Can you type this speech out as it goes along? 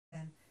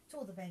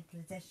all the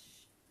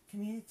Bangladesh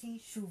community,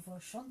 Shuvo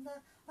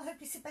Shonda. I hope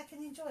you sit back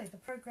and enjoy the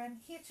programme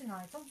here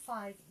tonight on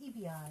 5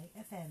 EBI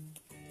FM.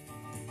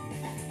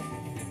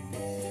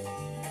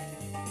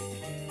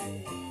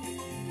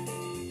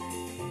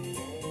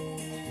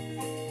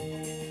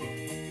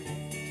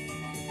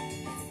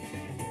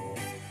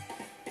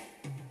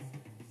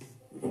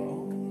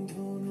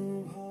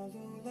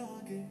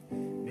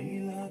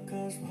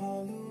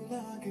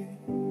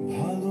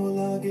 ভালো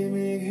লাগে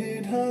মেঘে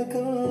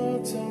ঢাকা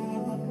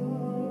চাঁদ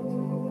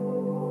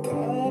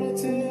তার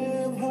চেয়ে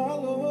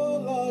ভালো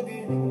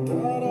লাগে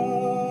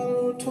তারার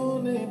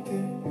উঠোনেতে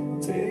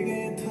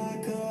জেগে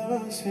থাকা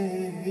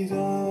সেই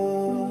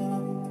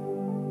রাত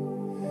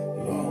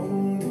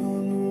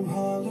রংধনু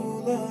ভালো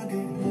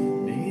লাগে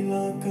নীল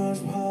আকাশ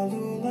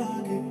ভালো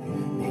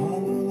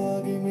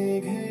লাগে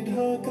মেঘে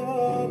ঢাকা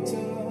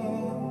চাঁদ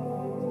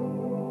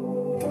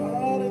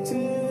তার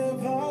চেয়ে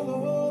ভালো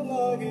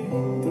লাগে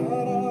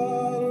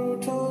তারার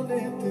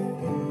উঠোনেতে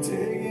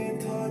জেগে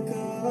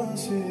থাকা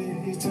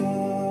সেই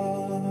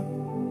চাঁদ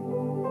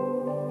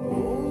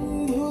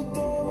বন্ধু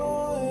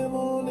তোমায়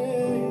মনে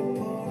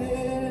পড়ে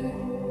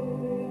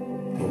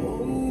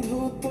বন্ধু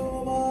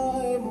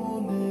তোমায়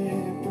মনে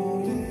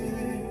পড়ে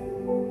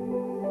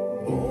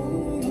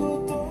বন্ধু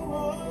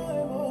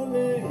তোমায়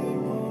মনে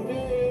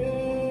পড়ে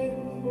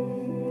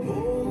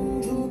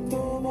বন্ধু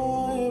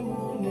তোমায়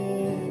মনে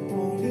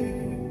পড়ে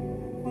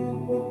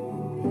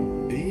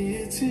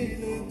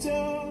দিয়েছিলে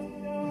যা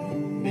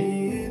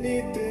নিয়ে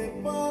নিতে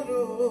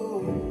পারো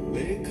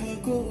লেখা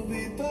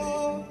কবিতা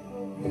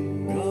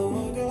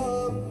গাওয়া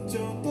গান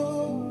যত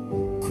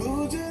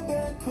খুঁজে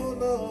দেখো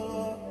না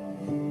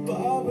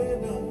পাবে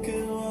না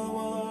কেউ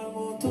আমার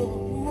মতো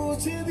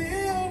মুছে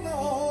দিও না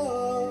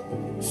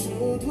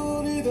শুধু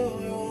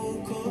হৃদয়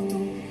কত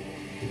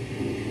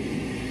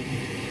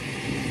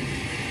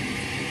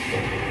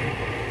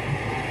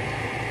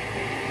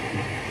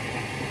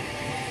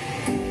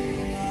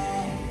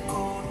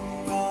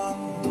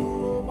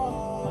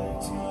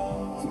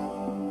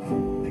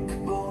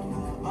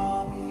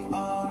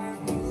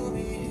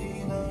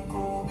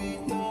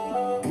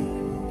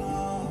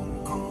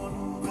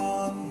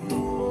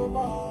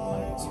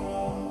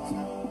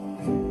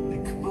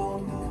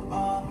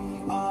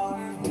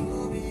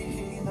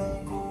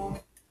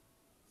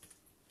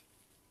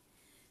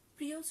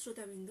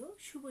শ্রোতাবৃন্দ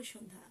শুভ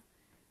সন্ধ্যা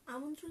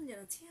আমন্ত্রণ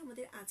জানাচ্ছি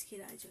আমাদের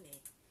আজকের আয়োজনে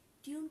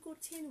টিউন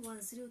করছেন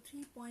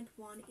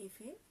 103.1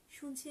 FM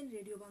শুনছেন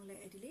রেডিও বাংলা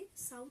অ্যাডিলেড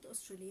সাউথ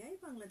অস্ট্রেলিয়ায়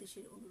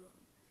বাংলাদেশের অনুরণ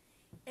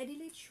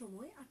অ্যাডিলেড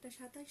সময়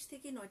 8:27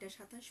 থেকে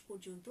 9:27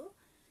 পর্যন্ত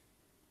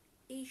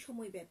এই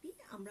সময়ব্যাপী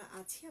আমরা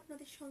আছি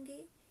আপনাদের সঙ্গে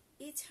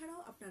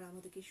এছাড়াও আপনারা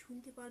আমাদেরকে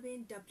শুনতে পারবেন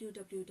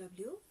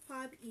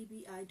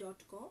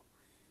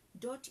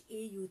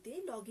www.5ebi.com.au তে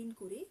লগ ইন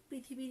করে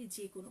পৃথিবীর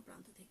যে কোনো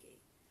প্রান্ত থেকে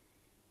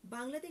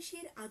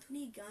বাংলাদেশের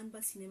আধুনিক গান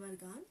বা সিনেমার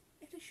গান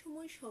একটা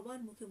সময় সবার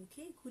মুখে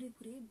মুখে ঘুরে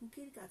ঘুরে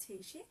বুকের কাছে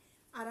এসে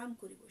আরাম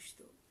করে বসত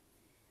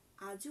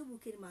আজও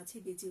বুকের মাঝে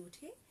বেজে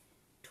ওঠে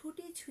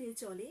ঠোঁটে ছুঁয়ে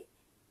চলে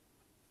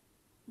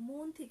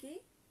মন থেকে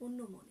অন্য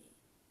মনে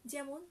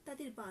যেমন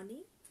তাদের বাণী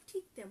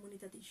ঠিক তেমনই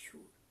তাদের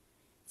সুর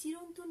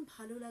চিরন্তন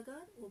ভালো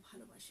লাগার ও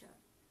ভালোবাসার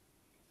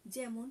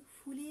যেমন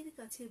ফুলের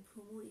কাছে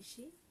ভ্রমর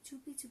এসে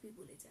চুপি চুপি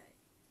বলে যায়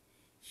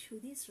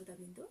শুধু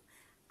শ্রোতাবৃন্দ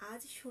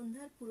আজ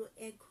সন্ধ্যার পুরো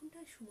 1 ঘন্টা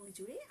সময়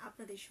জুড়ে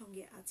আপনাদের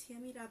সঙ্গে আছি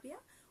আমি রাবেয়া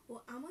ও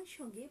আমার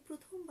সঙ্গে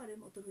প্রথমবারের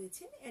মতো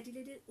রয়েছেন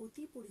অ্যাডিলেডের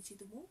অতি পরিচিত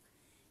মুখ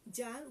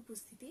যার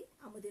উপস্থিতি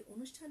আমাদের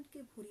অনুষ্ঠানকে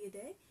ভরিয়ে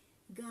দেয়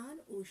গান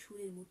ও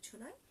সুরের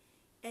মূর্ছনায়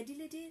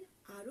অ্যাডিলেডের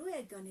আরও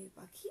এক গানের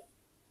পাখি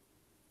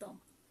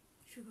তমা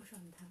শুভ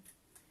সন্ধ্যা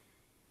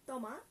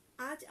তমা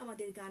আজ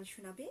আমাদের গান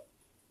শোনাবে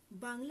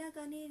বাংলা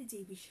গানের যে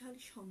বিশাল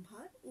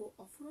সম্ভার ও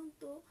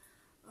অফুরন্ত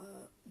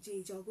যে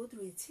জগৎ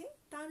রয়েছে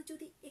তার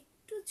যদি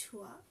একটু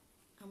ছোঁয়া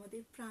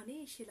আমাদের প্রাণে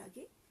এসে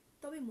লাগে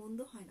তবে মন্দ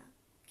হয় না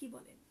কি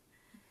বলেন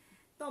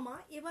তমা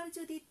এবার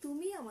যদি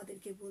তুমি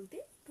আমাদেরকে বলতে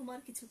তোমার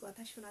কিছু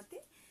কথা শোনাতে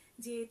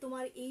যে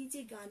তোমার এই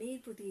যে গানের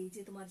প্রতি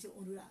যে তোমার যে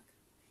অনুরাগ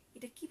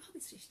এটা কিভাবে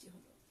সৃষ্টি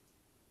হলো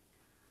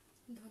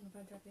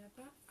ধন্যবাদ রাবেয়া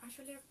আপা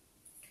আসলে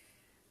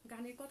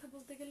গানের কথা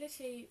বলতে গেলে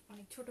সেই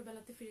অনেক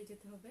ছোটবেলাতে ফিরে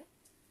যেতে হবে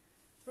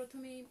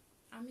প্রথমে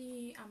আমি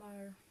আমার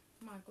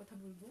মার কথা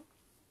বলবো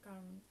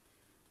কারণ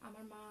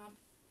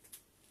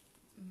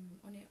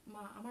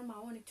আমার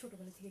মাও অনেক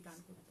ছোটবেলা থেকে গান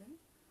করতেন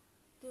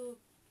তো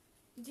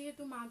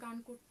যেহেতু মা গান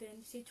করতেন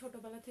সেই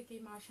ছোটবেলা থেকে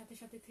মার সাথে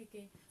সাথে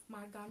থেকে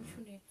মার গান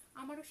শুনে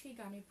আমারও সেই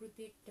গানের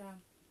প্রতি একটা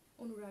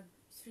অনুরাগ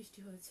সৃষ্টি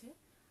হয়েছে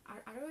আর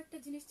আরও একটা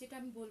জিনিস যেটা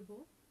আমি বলবো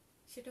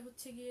সেটা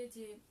হচ্ছে গিয়ে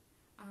যে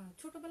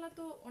ছোটবেলা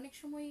তো অনেক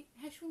সময়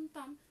হ্যাঁ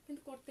শুনতাম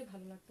কিন্তু করতে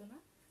ভালো লাগতো না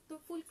তো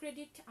ফুল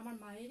ক্রেডিট আমার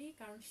মায়েরই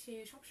কারণ সে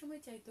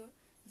সবসময় চাইতো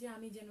যে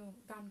আমি যেন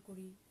গান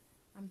করি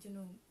আমি যেন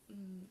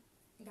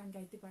গান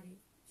গাইতে পারি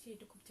সে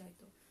এটা খুব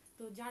চাইতো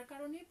তো যার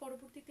কারণে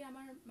পরবর্তীতে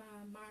আমার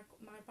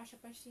মার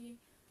পাশাপাশি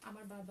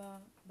আমার বাবা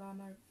বা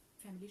আমার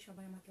ফ্যামিলি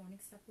সবাই আমাকে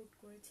অনেক সাপোর্ট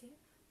করেছে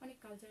অনেক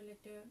কালচারাল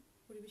একটা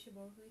পরিবেশে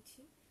বড়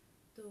হয়েছি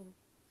তো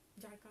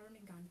যার কারণে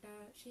গানটা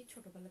সেই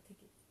ছোটবেলা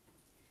থেকে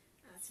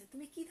আচ্ছা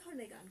তুমি কি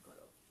ধরনের গান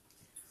করো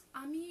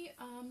আমি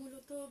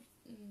মূলত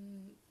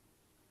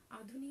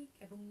আধুনিক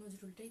এবং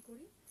নজরুলটাই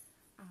করি।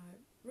 আর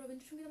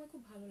রবীন্দ্রসঙ্গীত আমার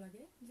খুব ভালো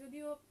লাগে,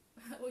 যদিও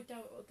ওইটা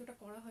অতটা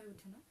করা হয়ে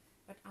ওঠে না,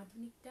 বাট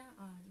আধুনিকটা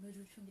আর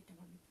নজরুল সঙ্গীতটা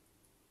আমার।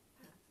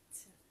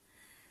 আচ্ছা,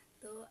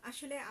 তো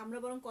আসলে আমরা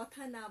বরং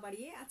কথা না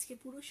বাড়িয়ে আজকে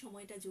পুরো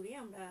সময়টা জুড়ে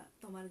আমরা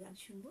তোমার গান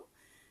শুনবো।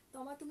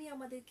 তমা, তুমি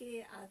আমাদেরকে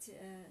আজ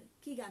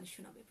কি গান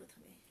শোনাবে?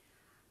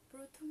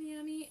 প্রথমে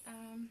আমি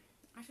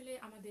আসলে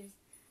আমাদের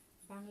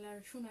বাংলার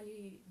সোনালী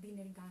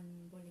দিনের গান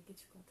বলে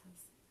কিছু কথা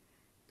আছে,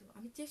 তো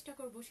আমি চেষ্টা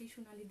করব সেই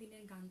সোনালী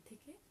দিনের গান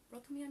থেকে।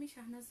 প্রথমে আমি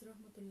শাহনাজ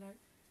রহমতুল্লাহর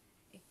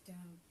একটা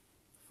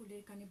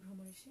ফুলের কানে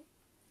ভ্রমর এসে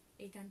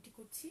এই গানটি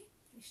করছি।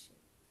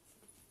 নিশ্চয়ই।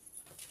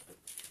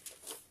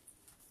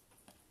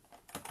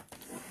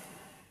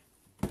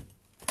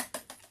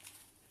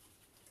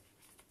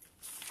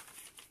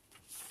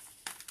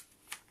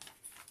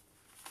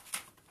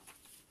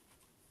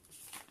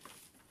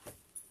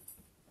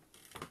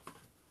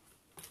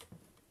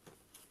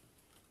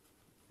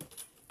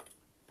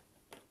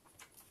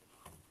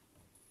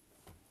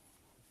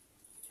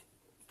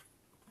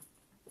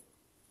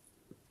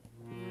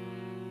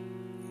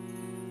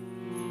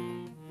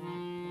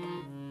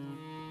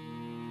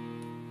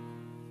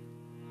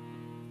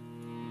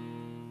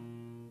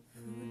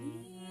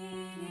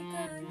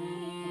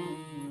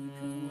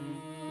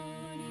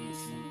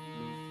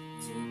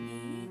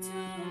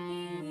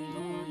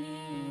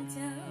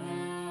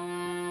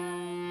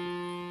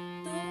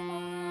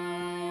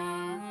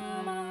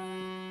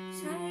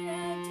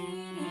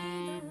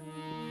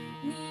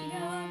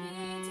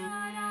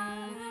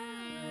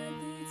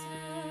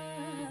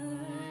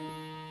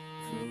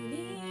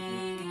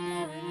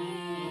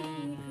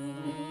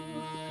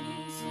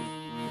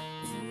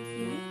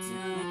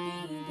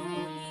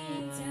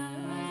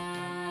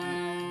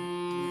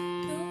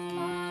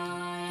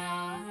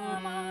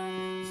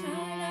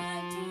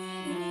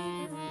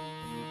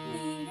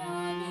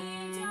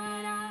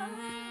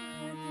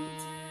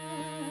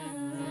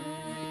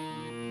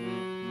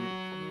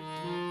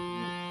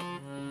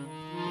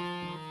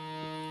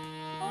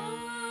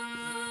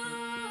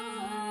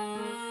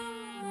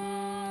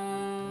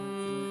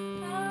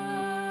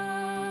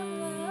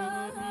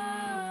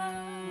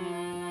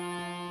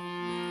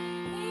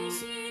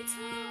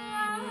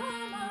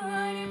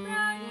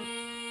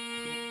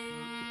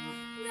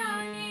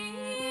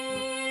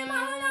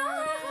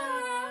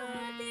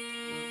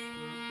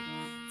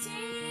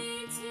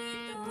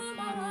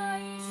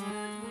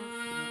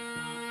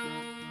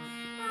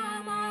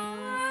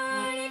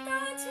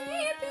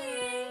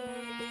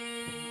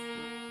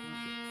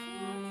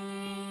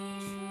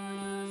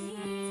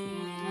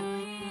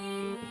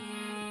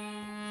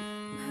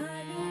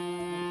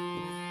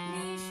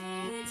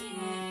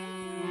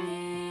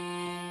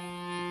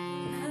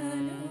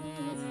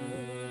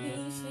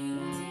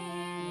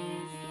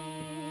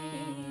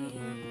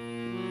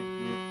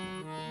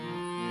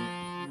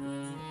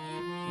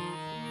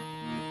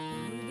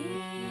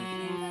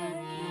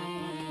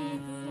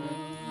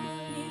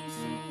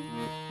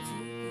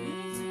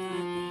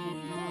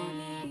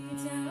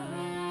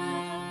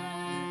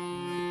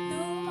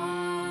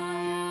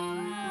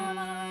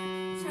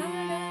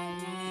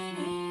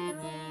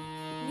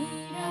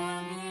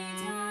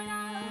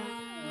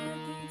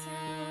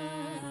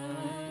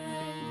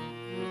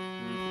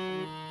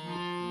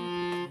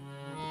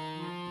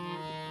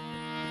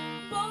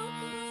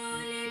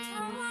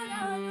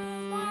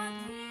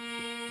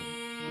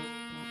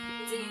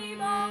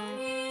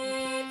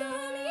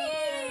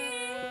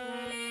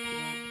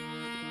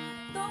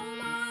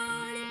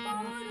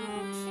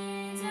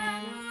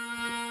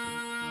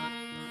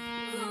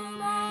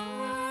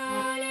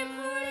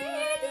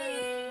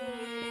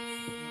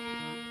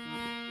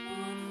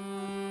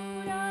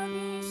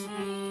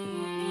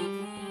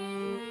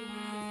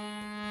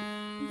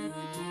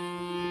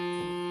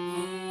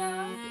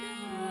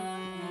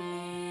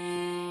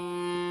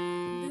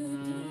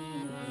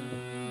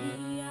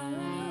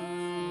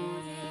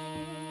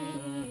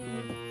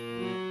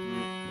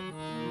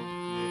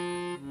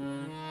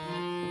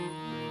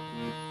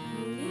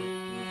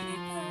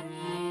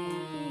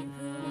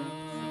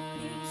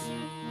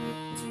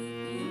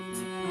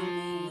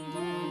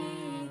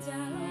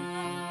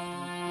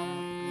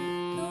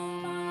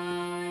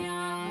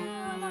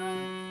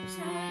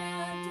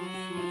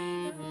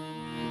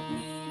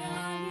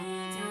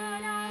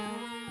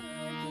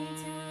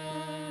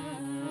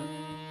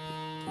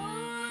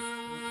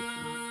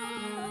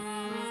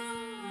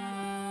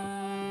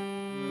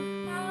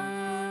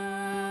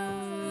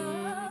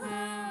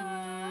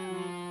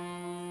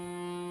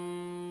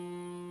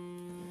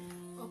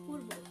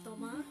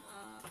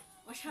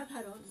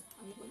 অসাধারণ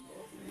আমি বলবো,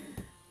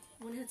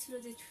 মনে হচ্ছিল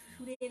যে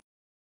সুরে।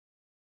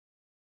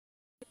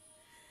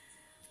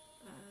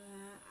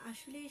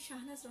 আসলে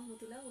শাহনাজ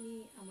রহমতুল্লাহ উনি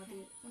আমাদের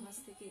মাঝ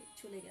থেকে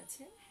চলে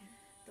গেছে,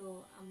 তো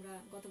আমরা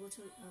গত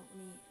বছর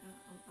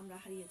আমরা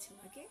হারিয়েছি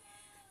ওনাকে।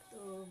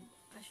 তো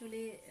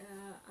আসলে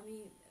আমি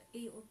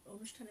এই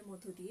অনুষ্ঠানের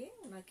মধ্য দিয়ে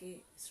ওনাকে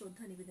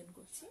শ্রদ্ধা নিবেদন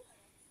করছি।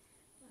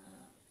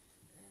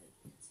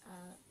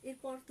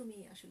 এরপর তুমি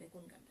আসলে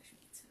কোন গানটা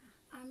শুনেছো?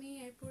 আমি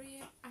এরপরে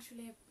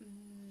আসলে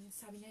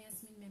সাবিনা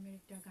ইয়াসমিন ম্যামের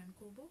একটা গান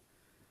করব।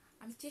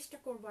 আমি চেষ্টা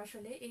করব,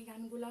 আসলে এই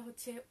গানগুলা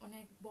হচ্ছে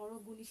অনেক বড়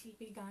গুণী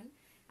শিল্পীর গান,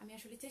 আমি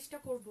আসলে চেষ্টা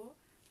করব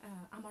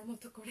আমার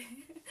মতো করে।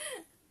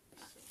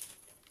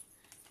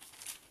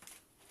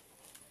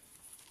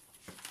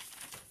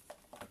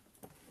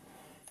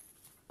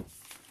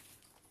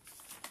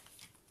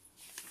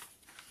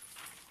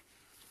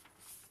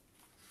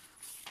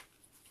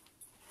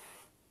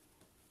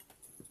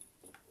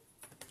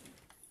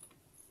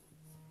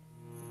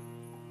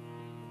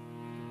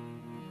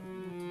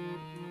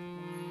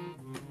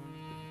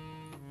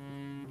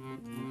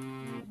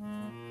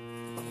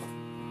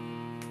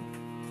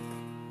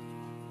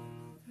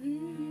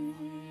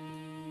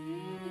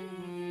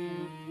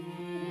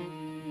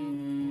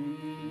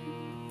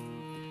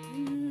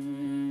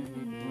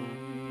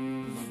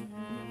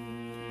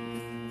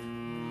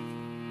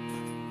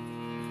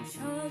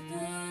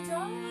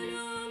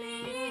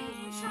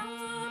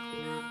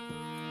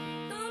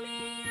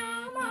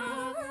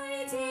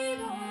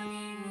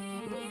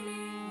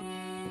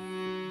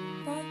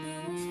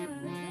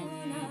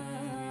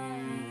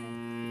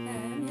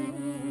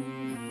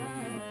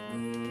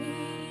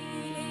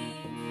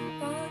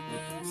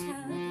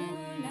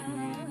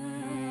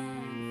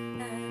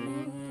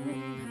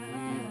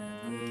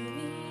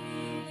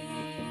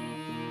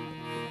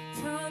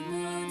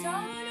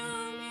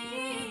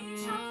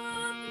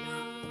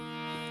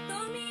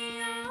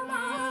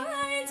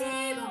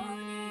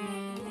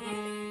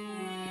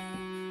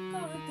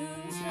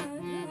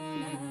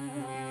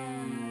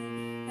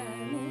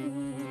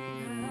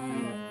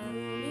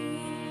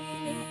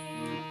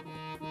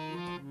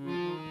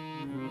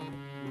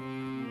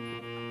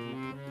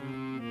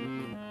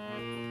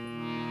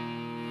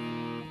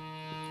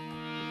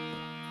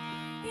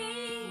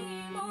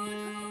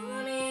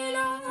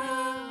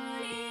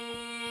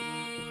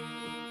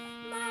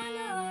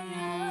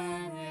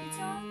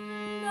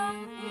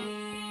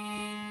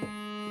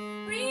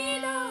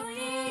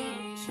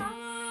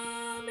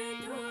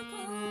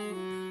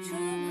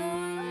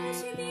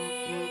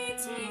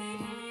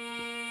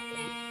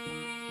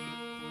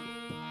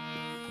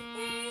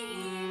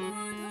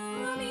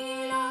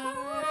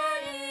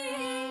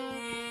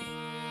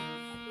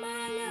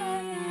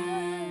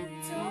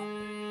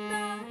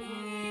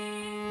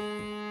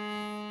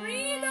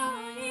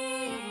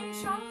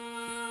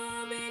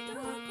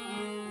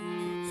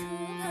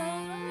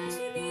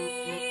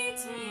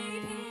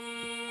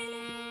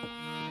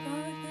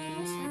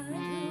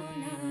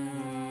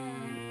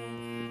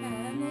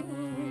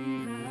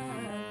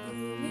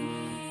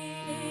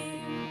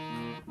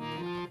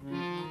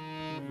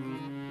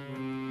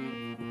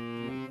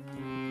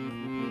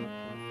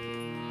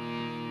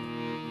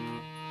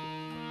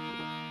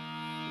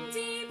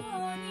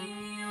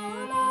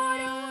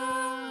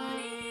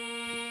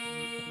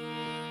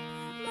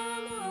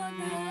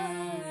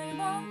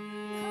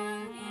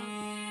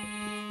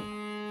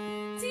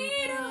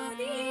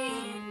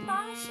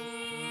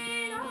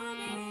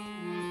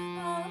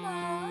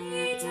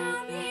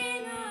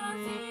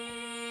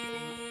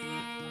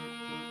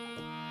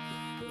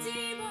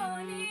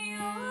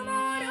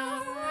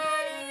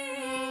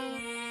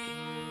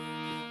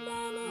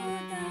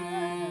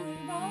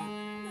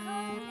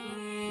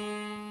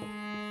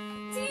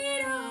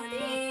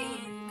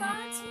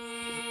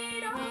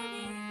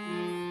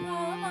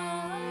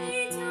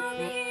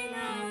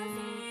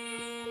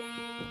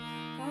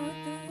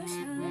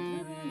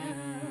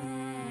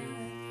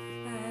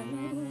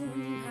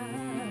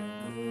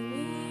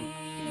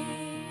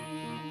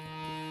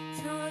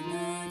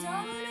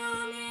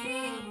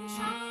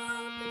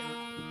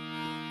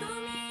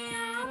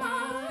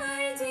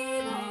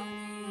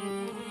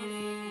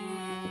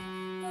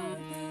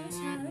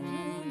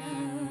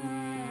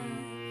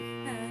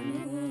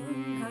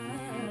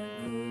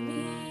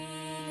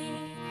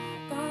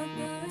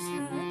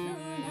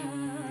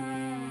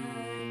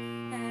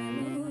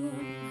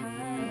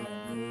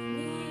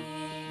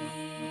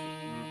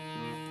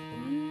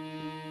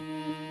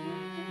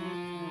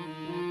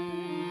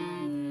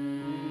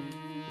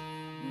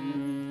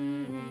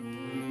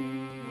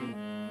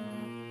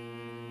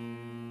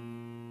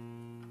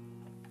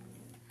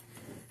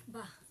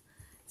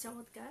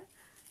 চমৎকার।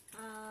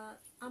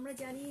 আমরা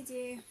জানি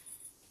যে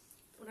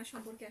ওনার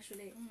সম্পর্কে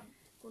আসলে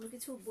কোনো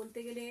কিছু বলতে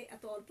গেলে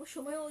এত অল্প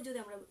সময়েও যদি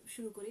আমরা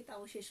শুরু করি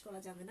তাও শেষ করা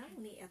যাবে না।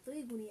 উনি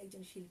এতই গুণী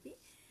একজন শিল্পী,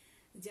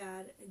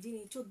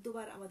 যিনি 14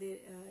 বার আমাদের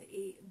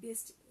এই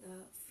বেস্ট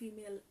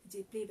ফিমেল যে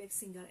প্লেব্যাক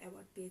সিঙ্গার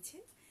অ্যাওয়ার্ড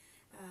পেয়েছেন,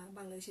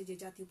 বাংলাদেশের যে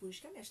জাতীয়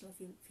পুরস্কার ন্যাশনাল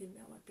ফিল্ম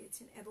অ্যাওয়ার্ড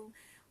পেয়েছেন, এবং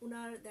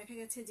ওনার দেখা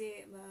গেছে যে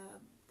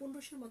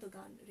 1500-র মতো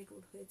গান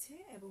রেকর্ড হয়েছে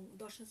এবং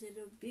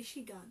 10,000-এরও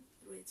বেশি গান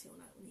রয়েছে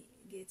উনি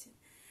গেয়েছেন।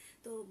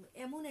 তো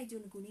এমন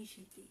একজন গুণী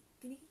শিল্পী,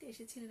 তিনি কিন্তু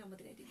এসেছিলেন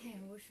আমাদের এডিটে। হ্যাঁ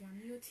অবশ্যই,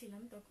 আমিও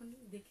ছিলাম তখন,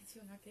 দেখেছি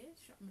ওনাকে,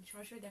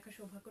 সরাসরি দেখার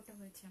সৌভাগ্যটা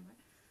হয়েছে আমার।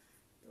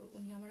 তো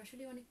উনি আমার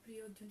আসলে অনেক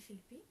প্রিয় একজন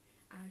শিল্পী।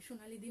 আর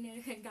সোনালী দিনের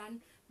গান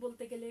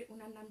বলতে গেলে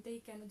ওনার নামটাই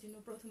কেন যেন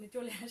প্রথমে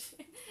চলে আসে।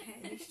 হ্যাঁ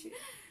নিশ্চয়ই।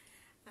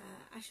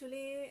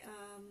 আসলে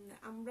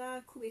আমরা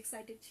খুব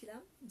এক্সাইটেড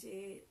ছিলাম যে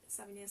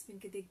সাবিনা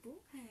ইয়াসমিনকে দেখব,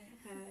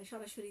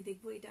 সরাসরি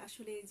দেখব। এটা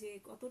আসলে যে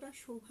কতটা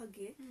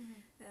সৌভাগ্যের,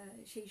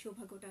 সেই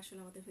সৌভাগ্যটা আসলে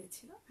আমাদের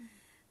হয়েছিল।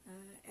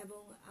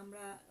 এবং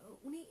আমরা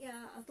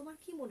তোমার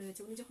কি মনে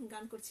হয়েছে উনি যখন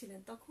গান করছিলেন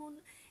তখন?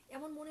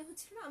 এমন মনে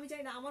হচ্ছিল না, আমি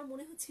জানি না, আমার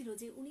মনে হচ্ছিল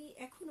যে উনি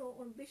এখনো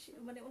বেশ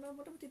মানে ওনার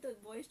মোটামুটি তো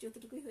বয়স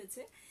যতটুকুই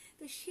হয়েছে,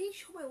 তো সেই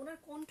সময় ওনার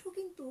কণ্ঠ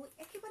কিন্তু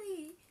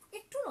একেবারেই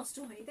একটু নষ্ট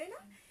হয়নি, তাই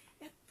না?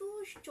 এত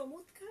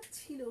চমৎকার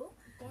ছিল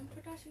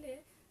কণ্ঠটা, আসলে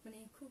মানে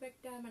খুব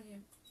একটা মানে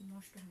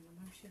নষ্ট হয় না,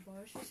 মানুষের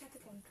বয়সের সাথে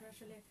কণ্ঠ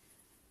আসলে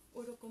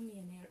ওইরকম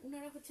নিয়ে নেয়। আর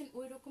ওনারা হচ্ছেন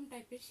ওই রকম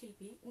টাইপের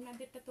শিল্পী,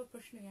 ওনাদেরটা তো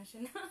প্রশ্নই আসে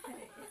না।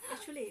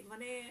 আসলে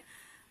মানে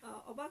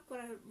অবাক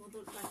করার মতো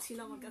লাগছিল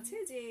আমার কাছে,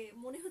 যে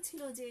মনে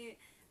হচ্ছিল যে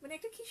মানে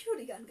একটা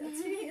কিশোরী গান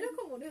গাচ্ছে,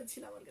 এরকম মনে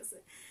হচ্ছিল আমার কাছে।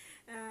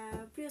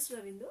 প্রিয়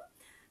শ্রোতাবৃন্দ,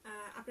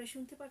 আপনারা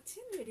শুনতে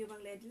পাচ্ছেন radio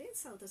Bangla Adelaide,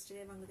 south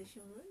Australia বাংলাদেশে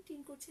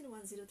টিউন করছেন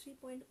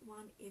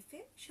 103.1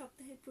 FM।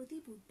 সপ্তাহের প্রতি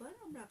বুধবার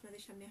আমরা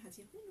আপনাদের সামনে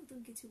হাজির হই নতুন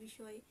কিছু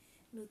বিষয়,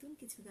 নতুন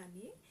কিছু গান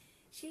নিয়ে।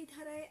 সেই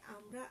ধারায়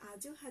আমরা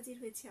আজও হাজির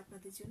হয়েছি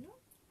আপনাদের জন্য।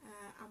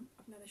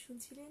 আপনারা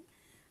শুনছিলেন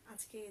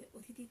আজকের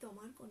অতিথি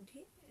তমার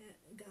কণ্ঠে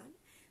গান।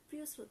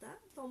 প্রিয় শ্রোতা,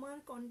 তমার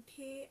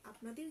কণ্ঠে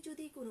আপনাদের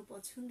যদি কোনো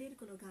পছন্দের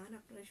কোনো গান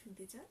আপনারা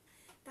শুনতে চান,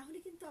 তাহলে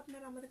কিন্তু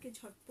আপনারা আমাদেরকে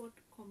ঝটপট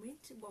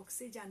কমেন্ট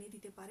বক্সে জানিয়ে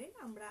দিতে পারেন।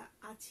 আমরা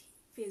আছি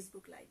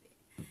ফেসবুক লাইভে,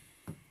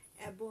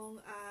 এবং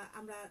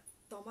আমরা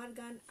তমার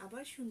গান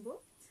আবার শুনবো।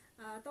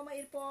 তমা,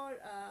 এরপর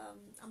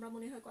আমরা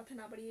মনে হয় কথা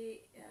না বাড়িয়ে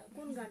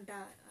কোন গানটা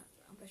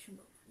আমরা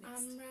শুনবো?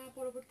 আমরা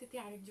পরবর্তীতে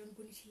আরেকজন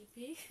গুণী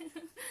শিল্পী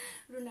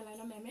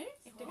রুনালাইনা ম্যামের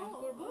একটা গান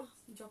করবো,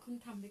 যখন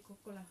থামবে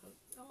কোলাহল।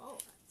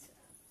 আচ্ছা।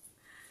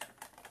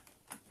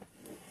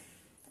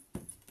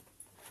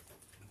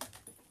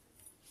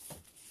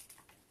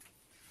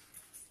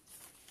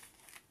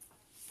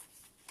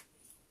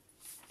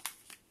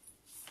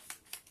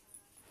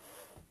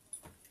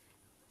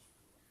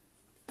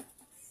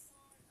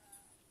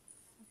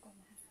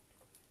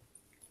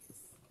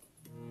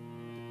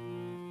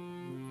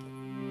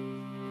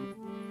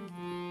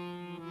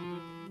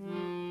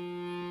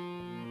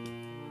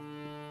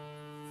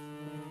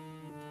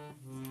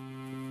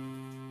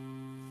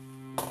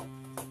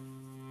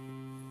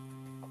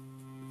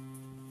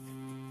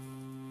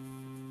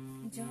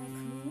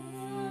 যখন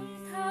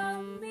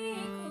থামবে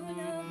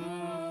কোলাহল,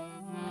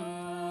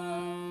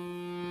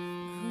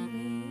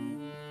 ঘুমে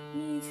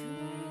নিঝুম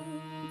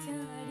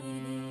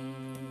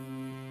চারিদিক,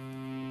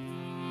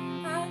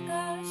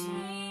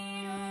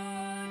 আকাশের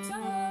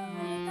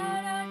উজ্জ্বল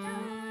তারাটা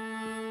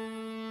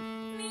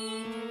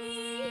মিট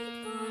মিট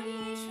করে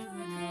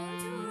শুধু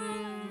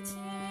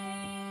জ্বলছে,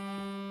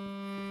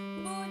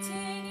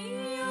 বুঝে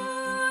নিও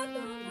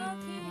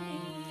তোমাকে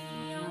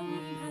আমি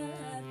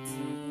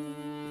ভাবছি,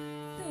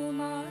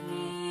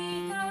 তোমাকে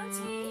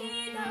কাছে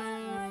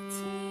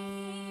ডাকছি,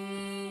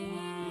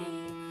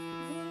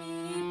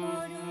 ঘুমিয়ে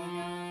পড়ো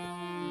না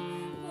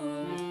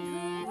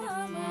বন্ধু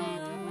আমার।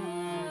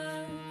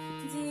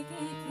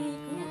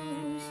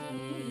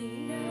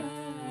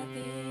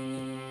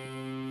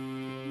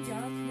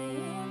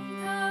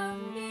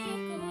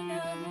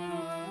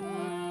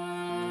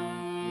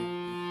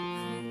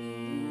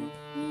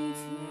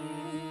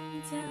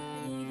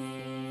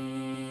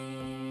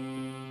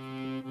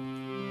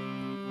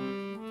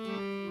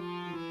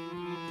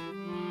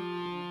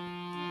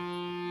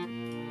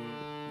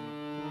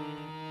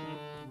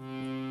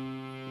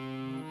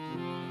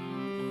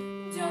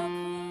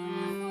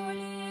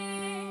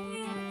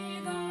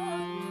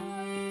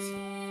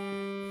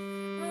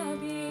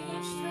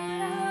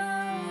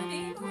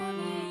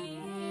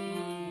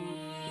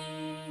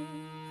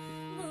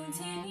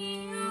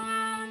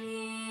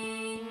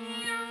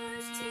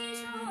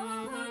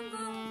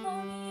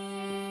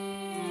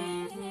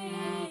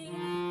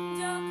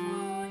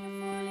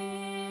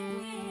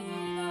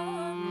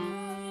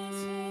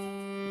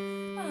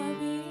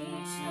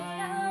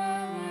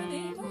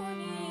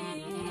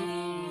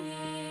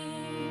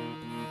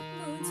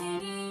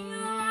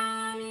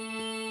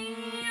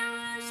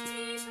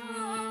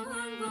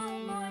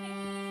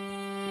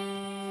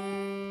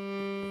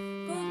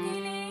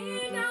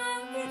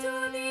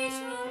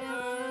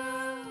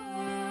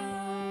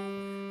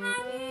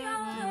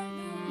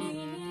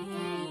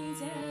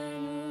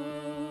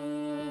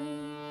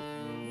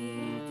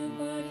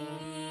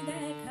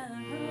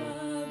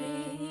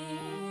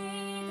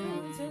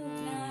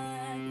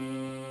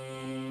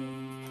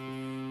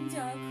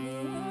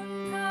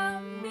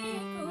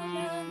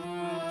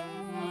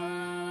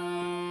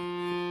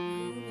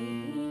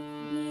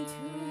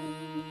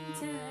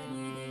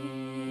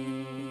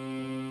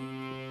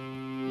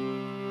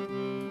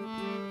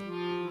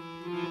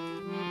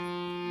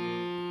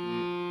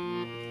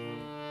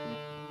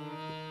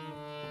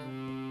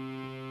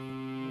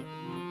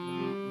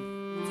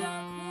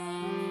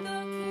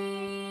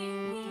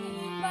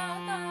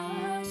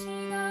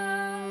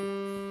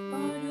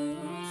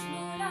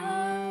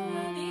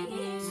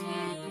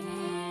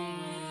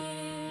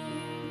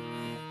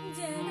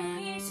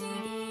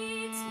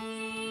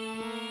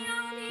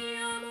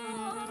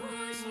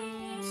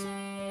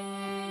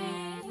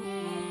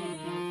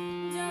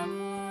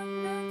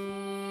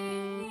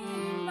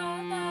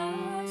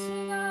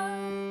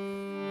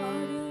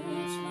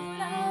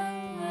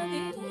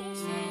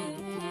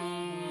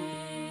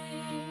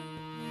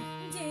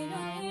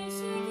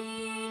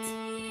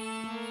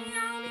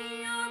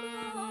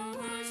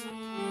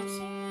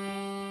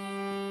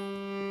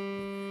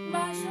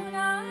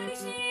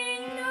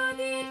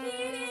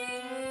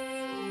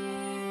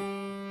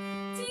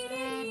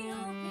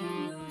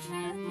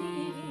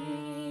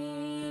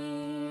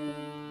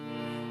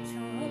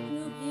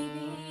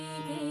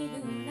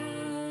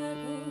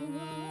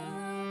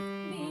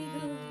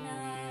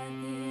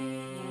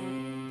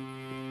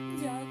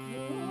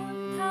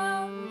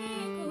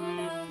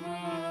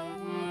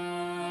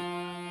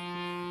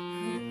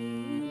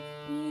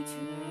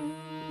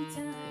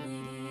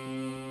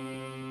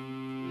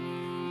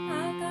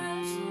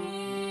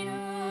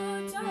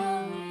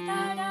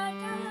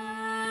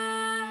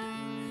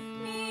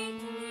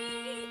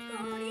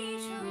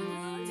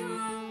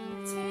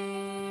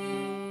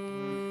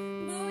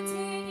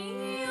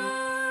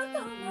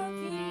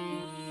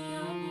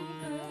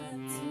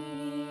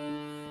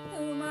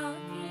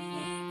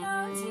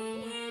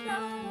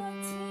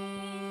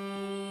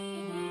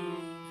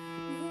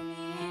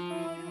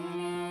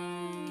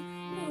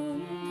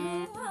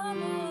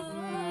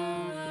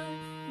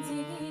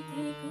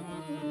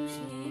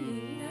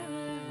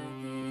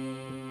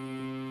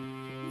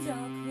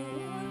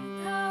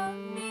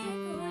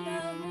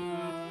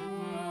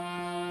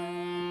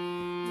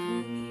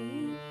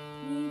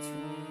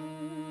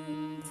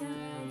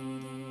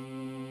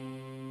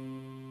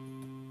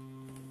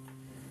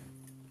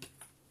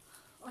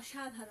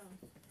 অসাধারণ।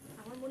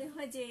 আমার মনে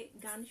হয় যে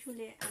গান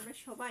শুনলে আমরা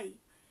সবাই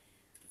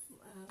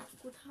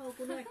কোথাও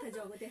কোনো একটা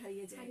জগতে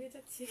হারিয়ে যাই। হারিয়ে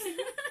যাচ্ছি।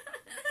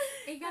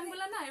 এই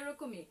গানগুলো না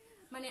এরকমই,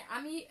 মানে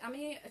আমি আমি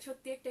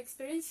সত্যি একটা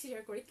এক্সপেরিয়েন্স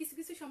শেয়ার করি। কিছু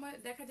কিছু সময়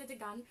দেখা যায় যে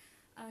গান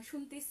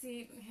শুনতেছি,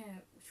 হ্যাঁ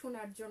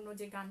শোনার জন্য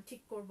যে গান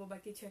ঠিক করব বা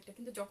কিছু একটা,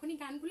 কিন্তু যখনই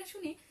গানগুলো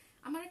শুনি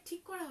আমার আর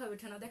ঠিক করা হয়ে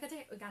ওঠে না, দেখা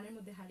যায় গানের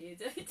মধ্যে হারিয়ে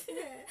যায়।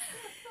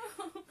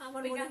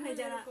 আমার মনে হয়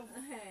যারা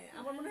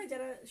আমার মনে হয়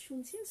যারা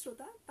শুনছেন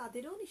শ্রোতা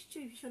তাদেরও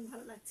নিশ্চয়ই ভীষণ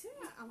ভালো লাগছে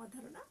আমার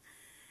ধারণা।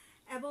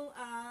 এবং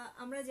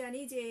আমরা জানি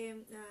যে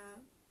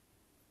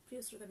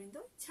প্রিয় শ্রোতাবৃন্দ,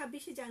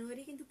 26শে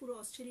জানুয়ারি কিন্তু পুরো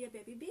অস্ট্রেলিয়া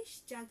ব্যাপী বেশ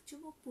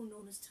জাঁকজমকপূর্ণ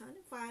অনুষ্ঠান,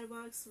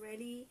 ফায়ারওয়ার্কস,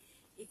 র্যালি,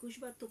 21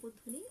 বার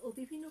তোপধ্বনি ও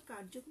বিভিন্ন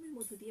কার্যক্রমের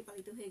মধ্য দিয়ে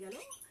পালিত হয়ে গেল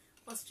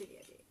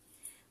অস্ট্রেলিয়া ডে।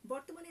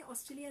 বর্তমানে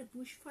অস্ট্রেলিয়ার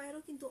বুশ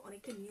ফায়ারও কিন্তু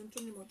অনেকটা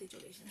নিয়ন্ত্রণের মধ্যে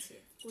চলে এসেছে।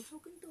 কোথাও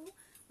কিন্তু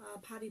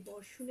ভারী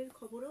বর্ষণের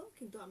খবরও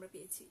কিন্তু আমরা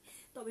পেয়েছি।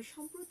 তবে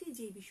সম্প্রতি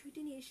যে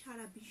বিষয়টি নিয়ে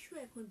সারা বিশ্ব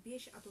এখন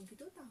বেশ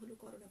আতঙ্কিত তা হলো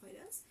করোনা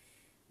ভাইরাস।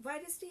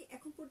 ভাইরাসটি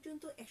এখন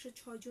পর্যন্ত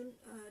 106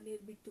 জনের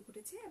মৃত্যু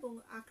ঘটেছে এবং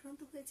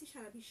আক্রান্ত হয়েছে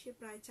সারা বিশ্বে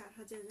প্রায়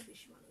 4000-এর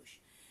বেশি মানুষ।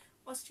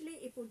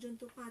 অস্ট্রেলিয়ায় এ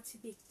পর্যন্ত 5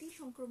 ব্যক্তি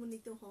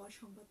সংক্রমণিত হওয়ার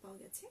সংবাদ পাওয়া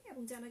গেছে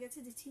এবং জানা গেছে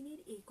যে চীনের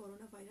এই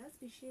করোনা ভাইরাস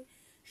বিশ্বের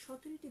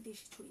 17টি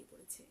দেশে ছড়িয়ে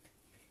পড়েছে।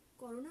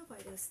 করোনা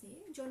ভাইরাস নিয়ে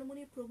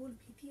জনমনে প্রবল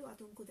ভীতি ও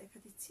আতঙ্ক দেখা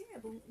দিচ্ছে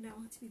এবং নেওয়া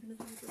হচ্ছে বিভিন্ন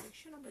ধরনের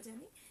প্রোটেকশন আমরা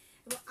জানি।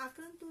 এবং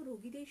আক্রান্ত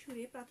রোগীদের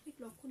শরীরে প্রাথমিক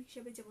লক্ষণ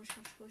হিসেবে যেমন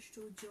শ্বাসকষ্ট,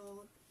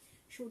 জ্বর,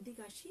 সর্দি,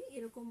 কাশি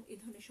এরকম এ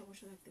ধরনের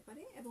সমস্যা থাকতে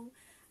পারে। এবং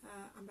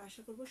আমরা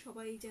আশা করব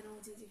সবাই যেন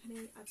যে যেখানে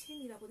আছেন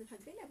নিরাপদে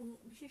থাকবেন এবং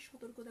বিশেষ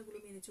সতর্কতাগুলো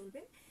মেনে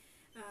চলবেন।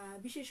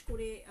 বিশেষ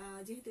করে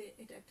যেহেতু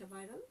এটা একটা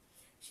ভাইরাল,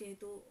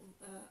 সেহেতু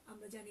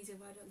আমরা জানি যে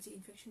ভাইরাল যে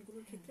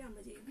ইনফেকশনগুলোর ক্ষেত্রে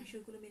আমরা যে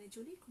বিষয়গুলো মেনে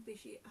চলি, খুব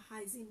বেশি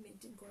হাইজিন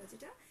মেনটেন করা,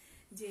 যেটা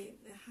যে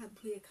হাত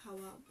ধুয়ে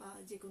খাওয়া বা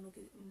যে কোনো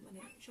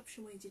মানে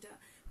সবসময় যেটা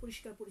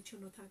পরিষ্কার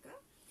পরিচ্ছন্ন থাকা,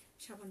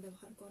 সাবান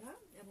ব্যবহার করা,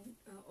 এবং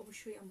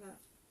অবশ্যই আমরা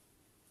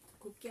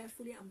খুব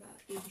কেয়ারফুলি আমরা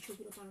এই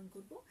বিষয়গুলো পালন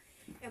করব।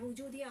 এবং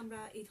যদি আমরা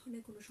এই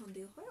ধরনের কোনো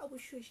সন্দেহ হয়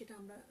অবশ্যই সেটা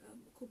আমরা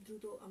খুব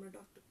দ্রুত আমরা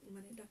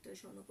ডাক্তারের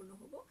শরণাপন্ন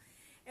হব।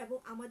 এবং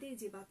আমাদের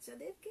যে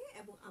বাচ্চাদেরকে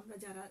এবং আমরা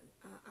যারা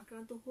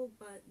আক্রান্ত হোক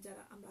বা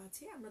যারা আমরা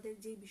আছি, আমাদের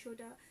যে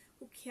বিষয়টা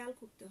খুব খেয়াল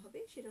করতে হবে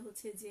সেটা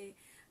হচ্ছে যে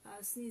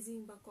স্নিজিং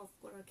বা কফ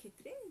করার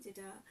ক্ষেত্রে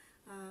যেটা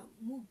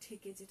মুখ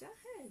ঢেকে, যেটা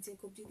যে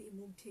কবজি দিয়ে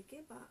মুখ ঢেকে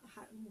বা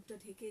মুখটা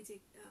ঢেকে যে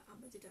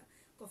আমরা যেটা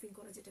কফিং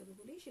করা যেটা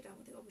বলি, সেটা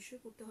আমাদের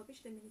অবশ্যই করতে হবে,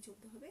 সেটা মেনে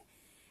চলতে হবে।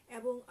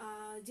 এবং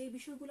যে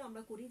বিষয়গুলো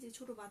আমরা করি যে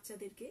ছোট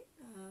বাচ্চাদেরকে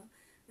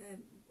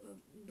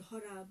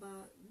ধরা বা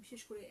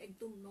বিশেষ করে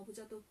একদম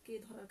নবজাতককে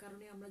ধরার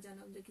কারণে আমরা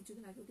জানলাম যে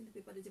কিছুদিন আগেও কিন্তু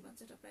পেপারে যে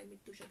বাচ্চাটা প্রায়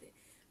মৃত্যুর সাথে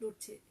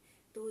লড়ছে।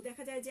 তো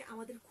দেখা যায় যে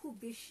আমাদের খুব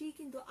বেশি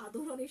কিন্তু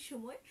আদরের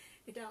সময়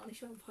এটা অনেক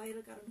সময় ভয়ের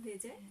কারণ হয়ে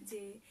যায়,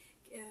 যে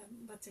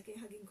বাচ্চাকে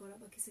হাগিং করা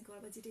বা কিসিং করা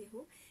বা যেটাই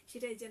হোক,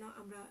 সেটাই যেন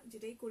আমরা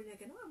যেটাই করি না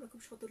কেন আমরা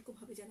খুব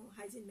সতর্কভাবে যেন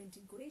হাইজিন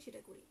মেনটেন করে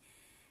সেটা করি।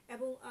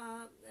 এবং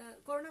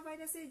করোনা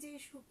ভাইরাসের যে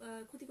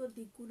ক্ষতিকর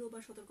দিকগুলো বা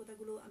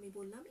সতর্কতাগুলো আমি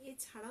বললাম,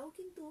 এছাড়াও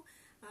কিন্তু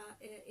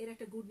এর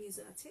একটা গুড নিউজ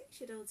আছে,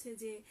 সেটা হচ্ছে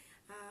যে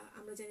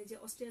আমরা জানি যে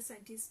অস্ট্রেলিয়ার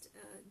সায়েন্টিস্ট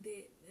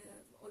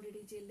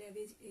অলরেডি যে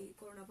ল্যাবে এই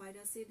করোনা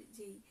ভাইরাসের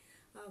যেই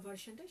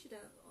ভার্সনটা সেটা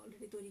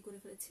অলরেডি তৈরি করে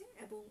ফেলেছে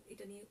এবং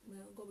এটা নিয়ে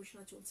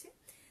গবেষণা চলছে।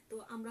 তো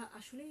আমরা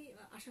আসলেই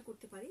আশা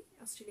করতে পারি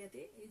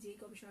অস্ট্রেলিয়াতে যে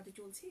গবেষণাটি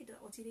চলছে এটা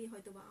অচিরেই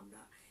হয়তো বা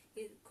আমরা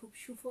এর খুব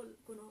সুফল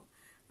কোনো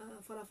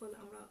ফলাফল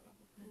আমরা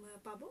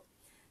পাবো।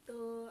 তো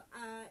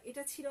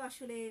এটা ছিল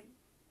আসলে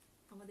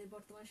আমাদের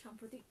বর্তমান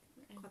সাম্প্রতিক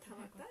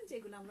কথাবার্তা,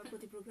 যেগুলো আমরা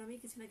প্রতি প্রোগ্রামে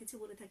কিছু না কিছু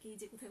বলে থাকি,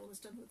 যে কোথায়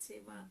অনুষ্ঠান হচ্ছে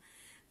বা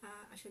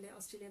আসলে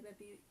অস্ট্রেলিয়া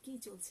ব্যাপী কি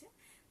চলছে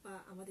বা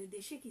আমাদের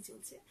দেশে কি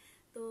চলছে।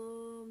 তো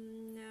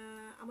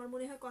আমার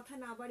মনে হয় কথা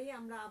না বাড়িয়ে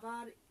আমরা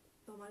আবার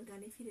তোমার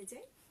গানে ফিরে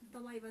যাই।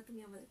 তোমা, এবার তুমি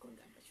আমাদের কোন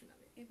গানটা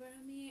শোনাবে? এবার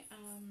আমি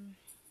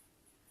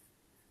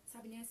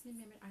সাবিনা ইয়াসমিন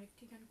ম্যামের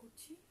আরেকটি গান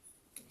করছি।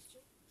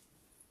 নিশ্চয়ই।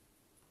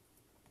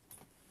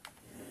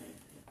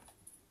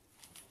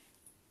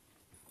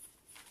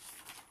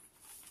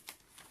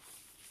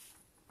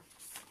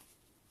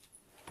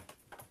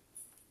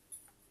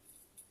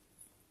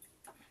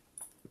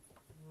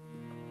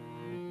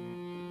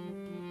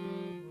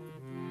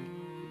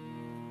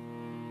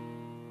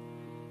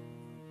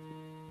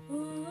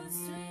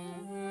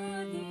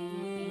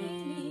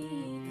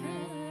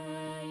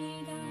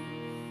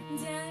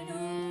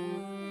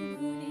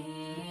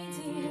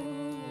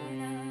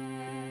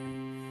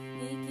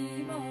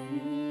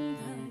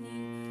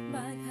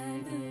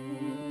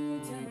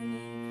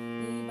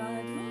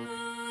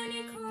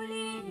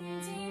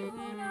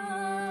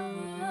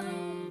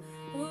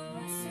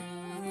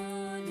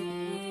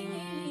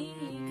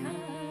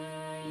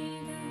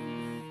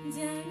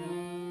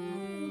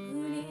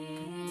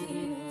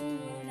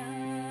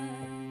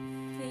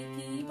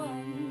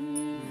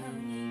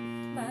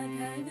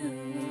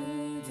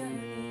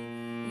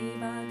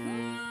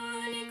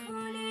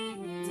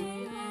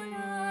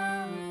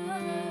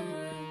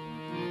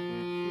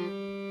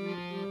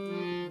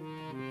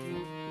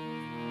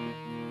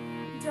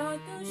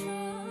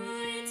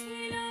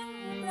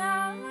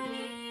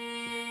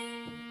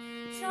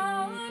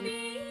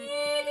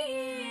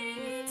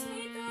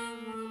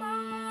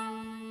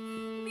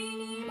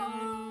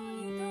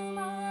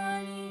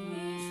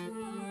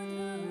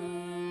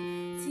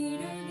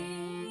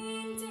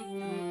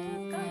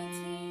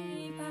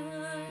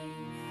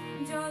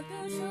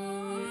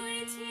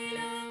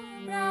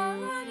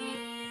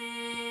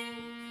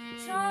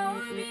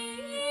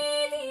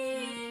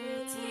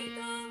 দিয়েছি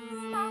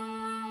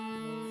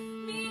তোমায়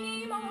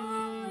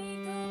বিনিময়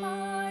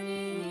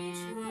তোমারই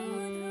শুধু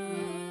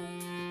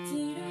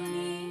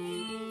চিরদিন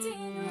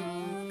যেন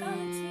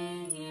কাছে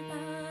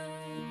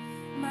পাই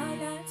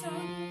মালা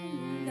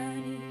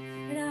চন্দনে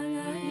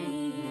রাঙাই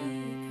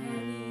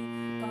খানি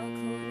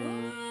কখনো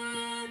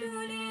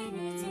দূরে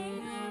যেও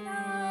না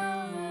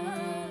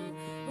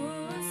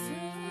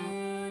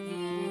অশ্রুদিনের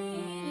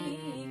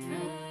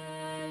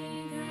খাই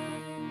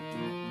গান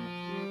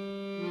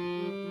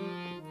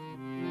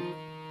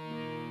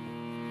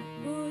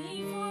ওই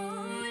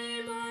ফুল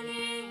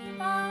বনে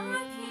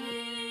পাখি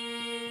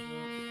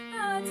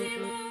আজ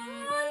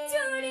মন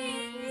জুড়ে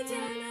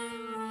যেন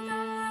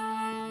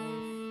গায়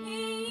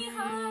এই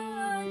হাত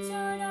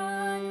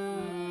জড়ানো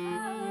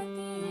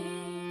হাতে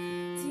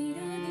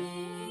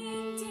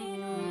চিরদিন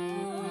যেন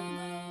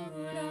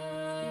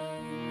গোড়ায়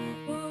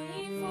ওই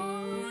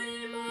ফুল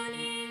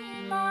বনে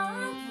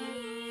পাখি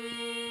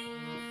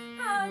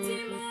আজ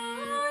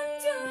মন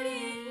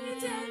জুড়ে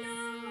যেন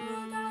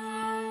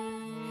গায়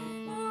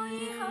ওই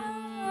হাত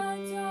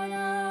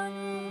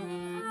জড়ানো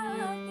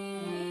হাতে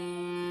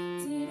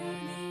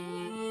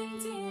চিরদিন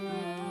যেন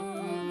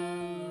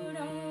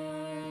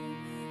গোড়ায়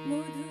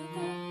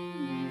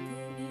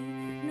মধুকুঙ্কুমে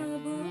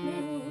নব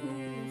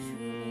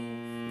মৌসুমে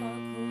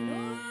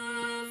কখনো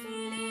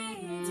ফিরে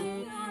যেও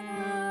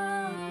না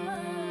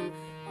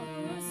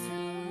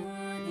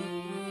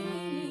অশ্রুদিনের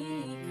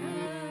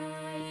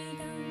খাই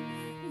গান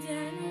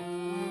যেন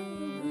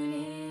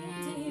ভুলে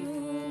যেও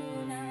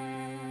না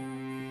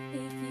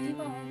একই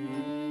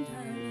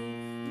বন্ধনে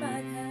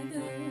বাঁধা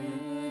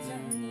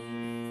দুজনে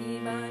এ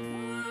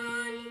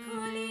বাঁধন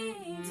খুলে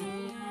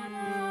যেও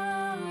না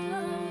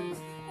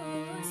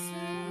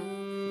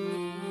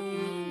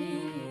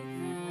অশ্রুদিনের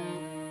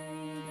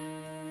খাই গান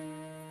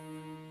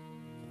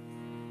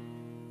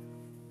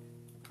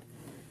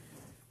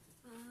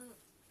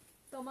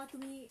তোমা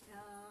তুমি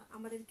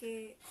আমাদেরকে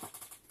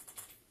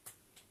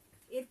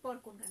এরপর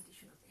কোন গানটি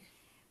শোনাবে?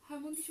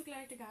 হেমন্তী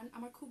শুক্লার একটা গান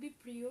আমার খুবই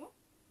প্রিয়,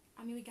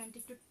 আমি ওই গানটা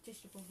একটু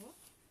চেষ্টা করবো।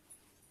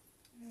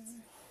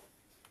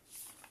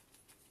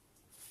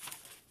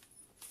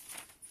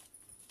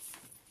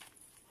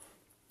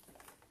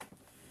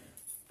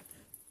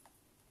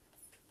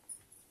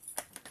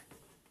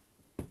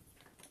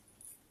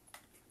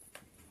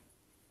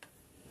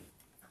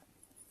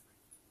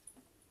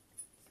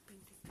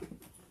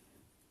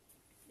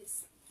 This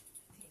thing.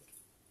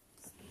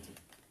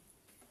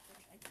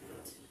 Like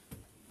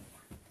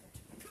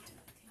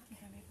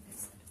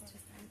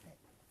that.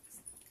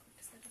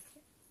 Is that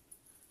okay?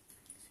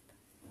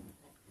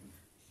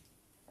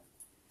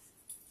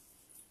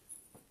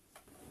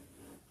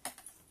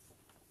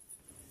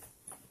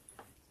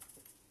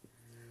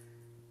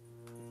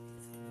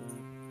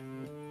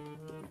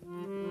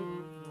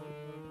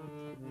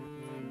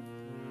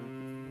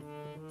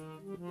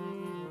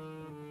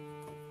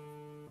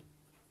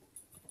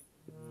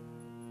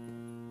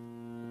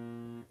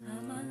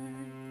 আমার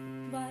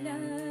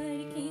বলার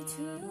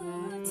কিছু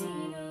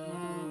ছিল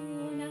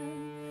না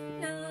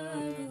না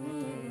গো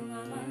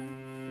আমার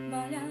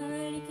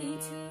বলার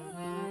কিছু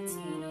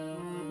ছিল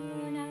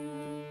না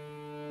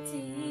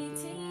চেয়ে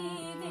চেয়ে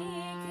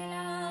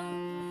দেখলাম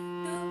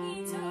তুমি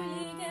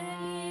চলে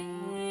গেলে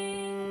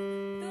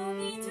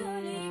তুমি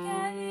চলে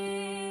গেলে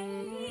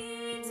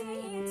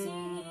চেয়ে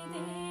চেয়ে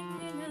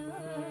দেখলাম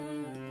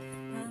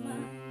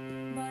আমার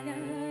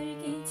বলার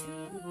কিছু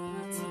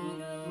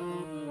ছিল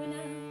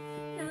না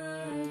না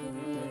গো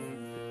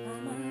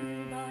আমার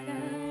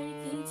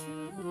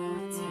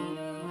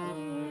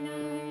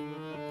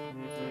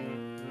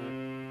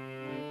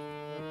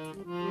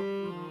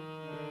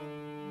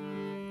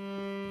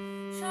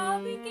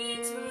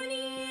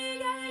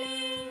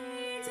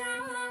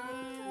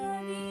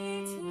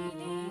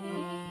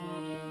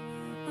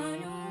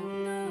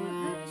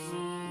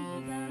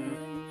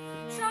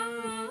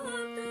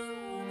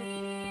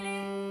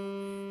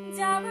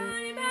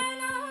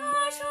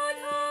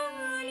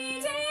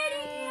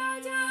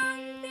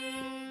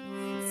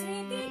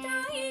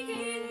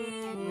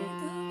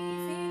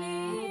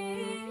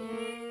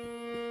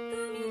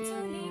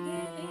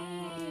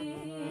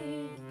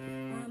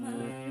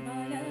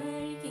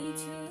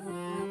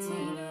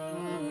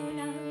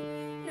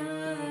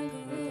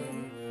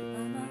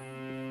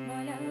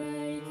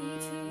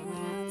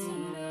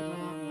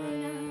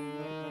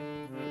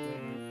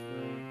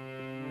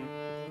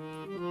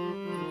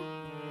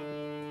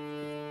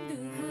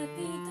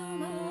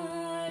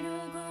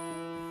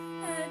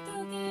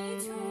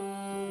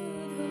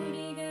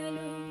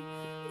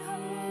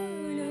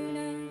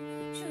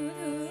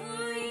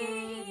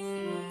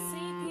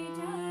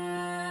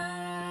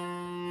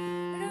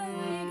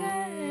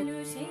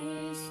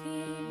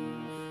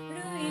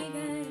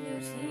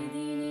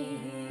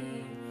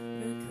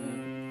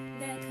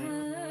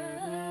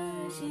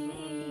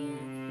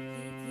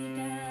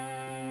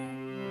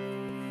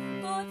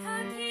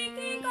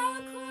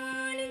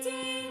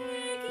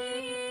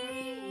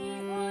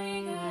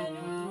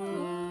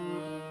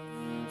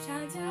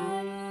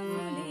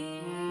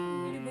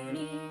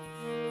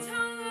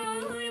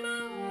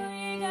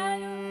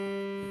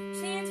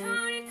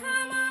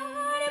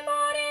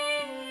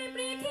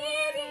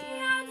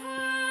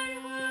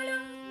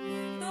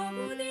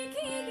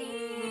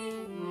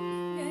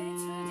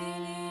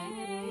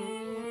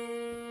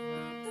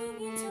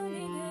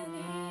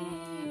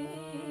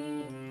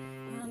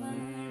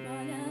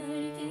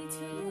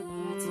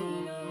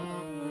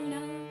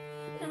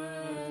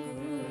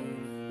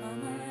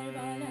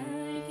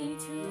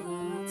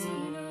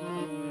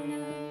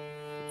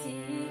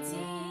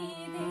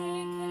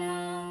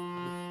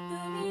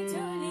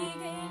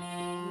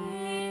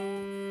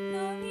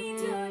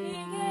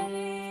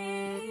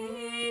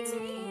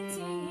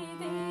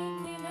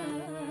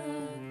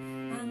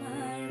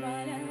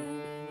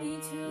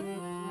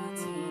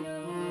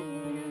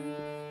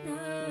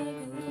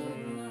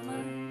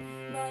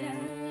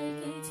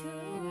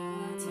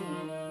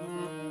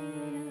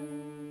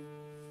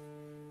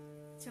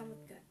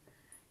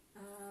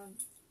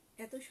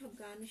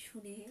গান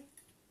শুনে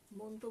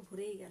মন তো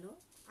ভরেই গেল,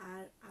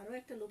 আর আরও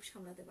একটা লোভ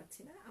সামলাতে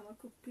পারছি না। আমার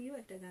খুব প্রিয়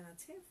একটা গান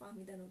আছে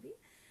ফাহমিদা নবী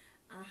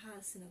আহা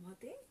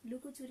সিনেমাতে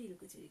লুকোচুরি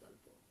লুকোচুরি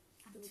গল্প।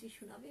 তুমি কি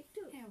শোনাবে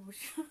একটু? হ্যাঁ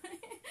অবশ্যই,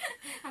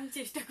 আমি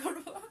চেষ্টা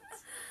করব।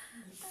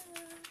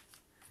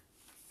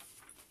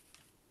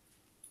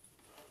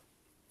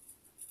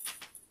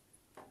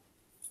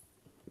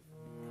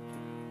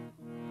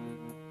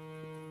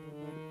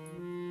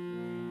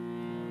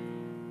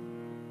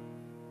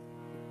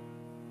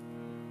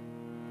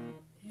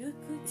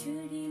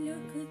 লুকোচুরি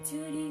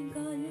লুকোচুরি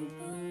গল্প,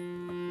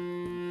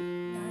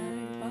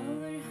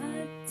 তারপর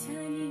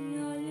হাতছানি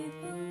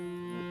অল্প,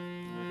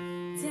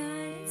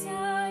 যায়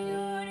যায়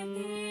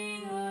উড়তে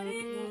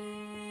উড়তে,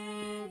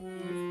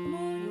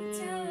 মন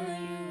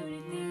চায়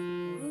উড়তে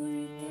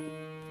উড়তে।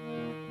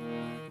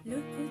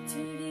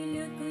 লুকোচুরি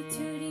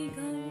লুকোচুরি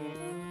গল্প,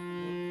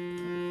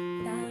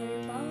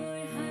 তারপর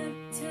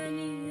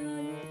হাতছানি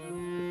অল্প,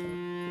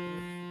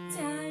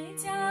 যায়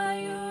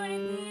যায়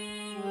উড়তে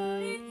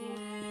উড়তে,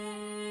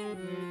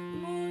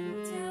 মন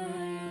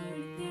চায়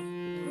উড়তে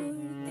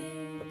উড়তে।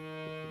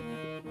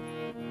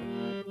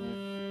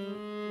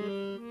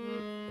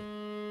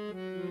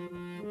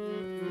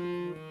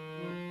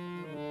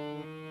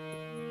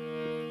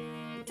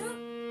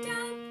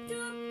 টুপটাপ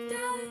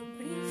টুপটাপ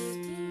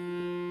বৃষ্টি,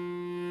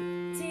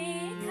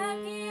 চেয়ে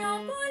থাকে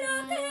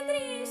অপলকে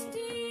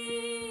দৃষ্টি।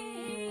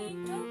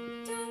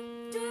 টুপটাপ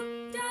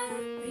টুপটাপ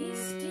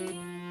বৃষ্টি,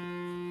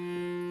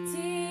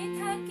 চেয়ে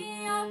থাকে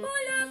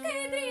অপলকে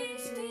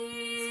দৃষ্টি।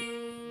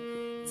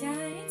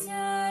 যায়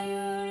যায়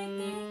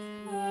উড়তে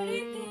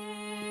উড়তে,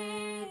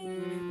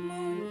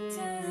 মন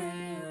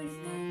চায়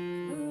উড়তে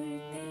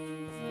উড়তে।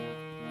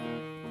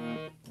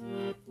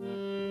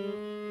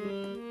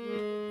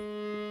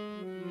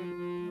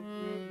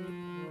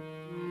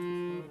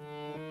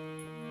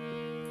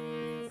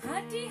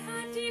 হাঁটি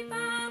হাঁটি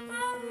পা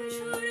পা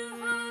শুরু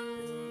হয়,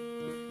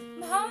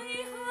 ভয়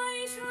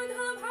হয়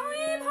শুধু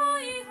ভয়ে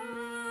ভয়ে হয়।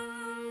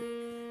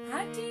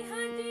 হাঁটি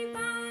হাঁটি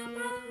পা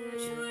পা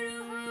শুরু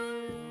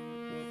হয়,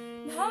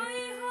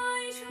 ভয়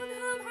হয়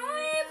শুধু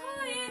ভয়ে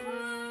ভয়ে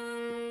হয়।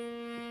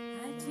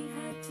 হাঁটি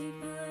হাঁটি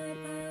পা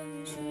পা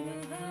শুরু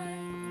হয়,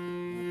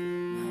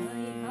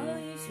 ভয়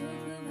হয়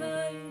শুধু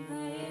ভয়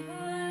ভয়ে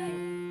হয়।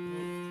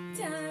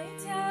 যায়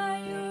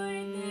যায়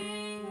উড়তে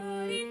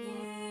উড়তে,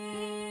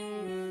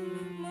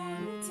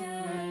 মন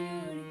চায়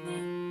উড়তে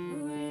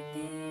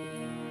উড়তে।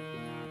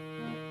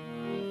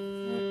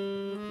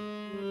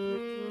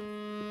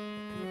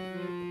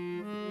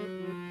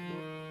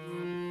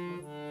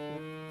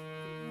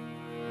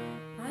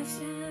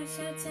 আশা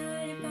আশা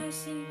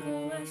চারপাশে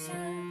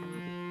কুয়াশা,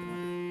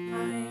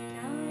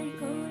 আয়নার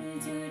কোল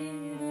জুড়ে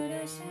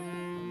দুরাশা।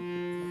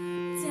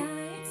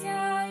 যায়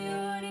যায়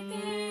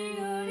উড়তে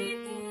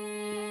উড়তে,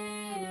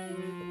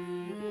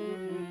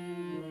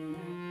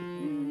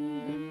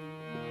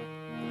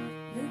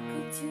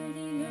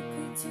 লুকোচুরি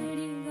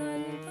লুকোচুরি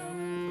গল্প,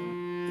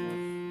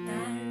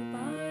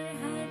 তারপর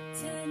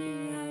হাতছানি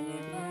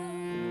অল্প,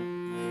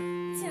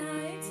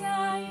 যায়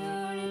যায়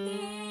উড়তে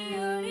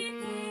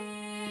উড়তে,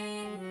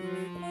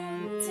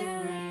 মন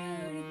চায়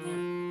উড়তে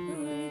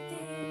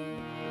উড়তে।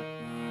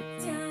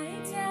 যায়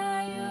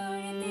যায়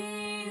উড়তে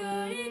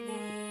উড়তে।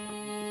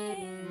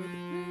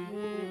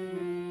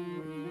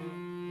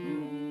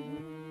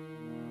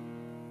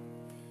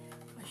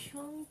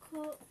 অসংখ্য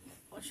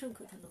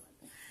অসংখ্য ধন্যবাদ।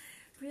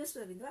 প্রিয়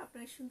শ্রোতাবৃন্দ,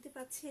 আপনারা শুনতে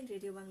পাচ্ছেন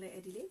radio Bangla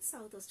Adelaide,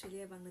 south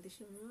Australia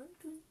বাংলাদেশের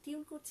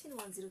টিউন করছেন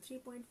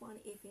 103.1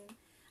 FM।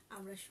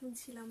 আমরা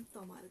শুনছিলাম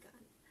তমার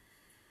গান।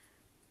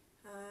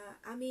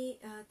 আমি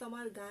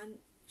তমার গান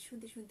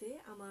শুনতে শুনতে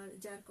আমার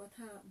যার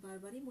কথা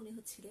বারবারই মনে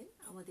হচ্ছিলেন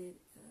আমাদের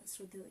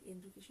শ্রদ্ধেয়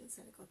এন্দ্র কিশোর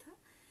স্যারের কথা।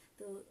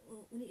 তো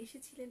উনি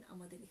এসেছিলেন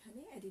আমাদের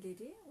এখানে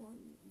অ্যাডিলেডে,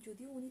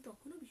 যদিও উনি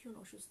তখনও ভীষণ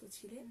অসুস্থ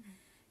ছিলেন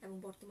এবং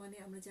বর্তমানে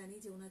আমরা জানি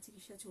যে ওনার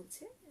চিকিৎসা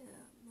চলছে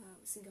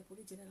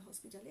সিঙ্গাপুরের জেনারেল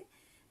হসপিটালে,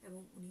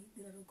 এবং উনি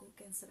দুরারোগ্য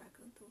ক্যান্সার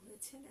আক্রান্ত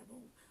হয়েছেন এবং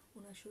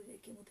ওনার শরীরে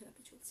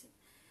কেমোথেরাপি চলছে।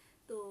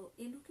 তো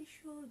এন্দ্র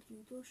কিশোর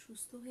দ্রুত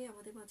সুস্থ হয়ে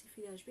আমাদের মাঝে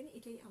ফিরে আসবেন,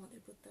 এটাই আমাদের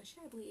প্রত্যাশা,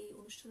 এবং এই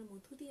অনুষ্ঠানের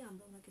মধ্য দিয়ে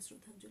আমরা ওনাকে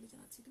শ্রদ্ধাঞ্জলি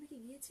জানাচ্ছি। তুমি কি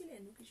গিয়েছিলে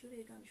এন্দ্র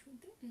কিশোরের গান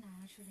শুনতে? না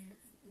আসলে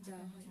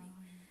যাওয়া হয়নি।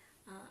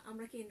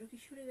 আমরা কি এন্দ্র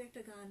কিশোরের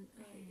একটা গান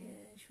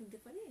শুনতে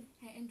পারি?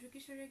 হ্যাঁ, এন্দ্র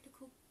কিশোরের একটা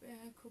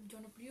খুব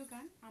জনপ্রিয়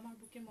গান আমার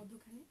বুকের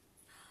মধ্যখানে।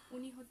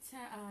 উনি হচ্ছে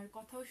আর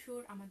কথাও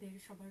সুর আমাদের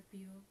সবার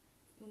প্রিয়,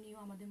 উনিও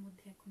আমাদের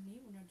মধ্যে এখন নেই,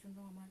 ওনার জন্য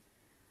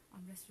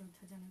আমরা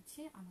শ্রদ্ধা জানাচ্ছি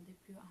আমাদের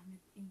প্রিয়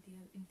আহমেদ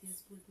ইমতিয়াজ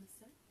বুলবুল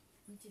স্যার।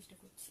 আমি চেষ্টা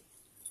করছি।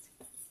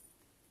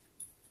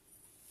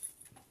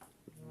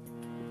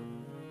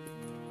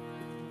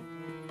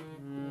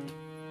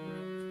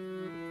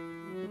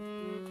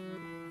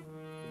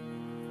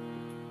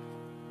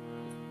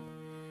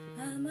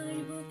 আমার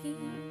বুকে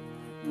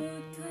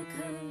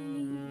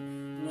মধ্যখানি,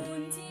 মন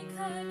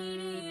যেখানে,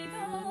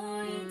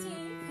 হৃদয়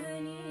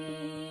যেখানে,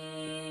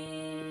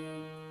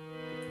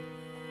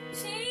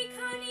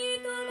 সেইখানে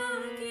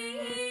তোমাকে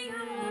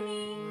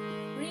আমি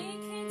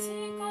রেখেছি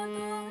কত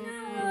না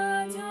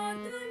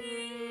যত্নে।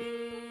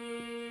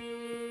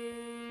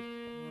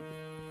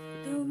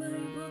 তোমার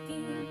বুকে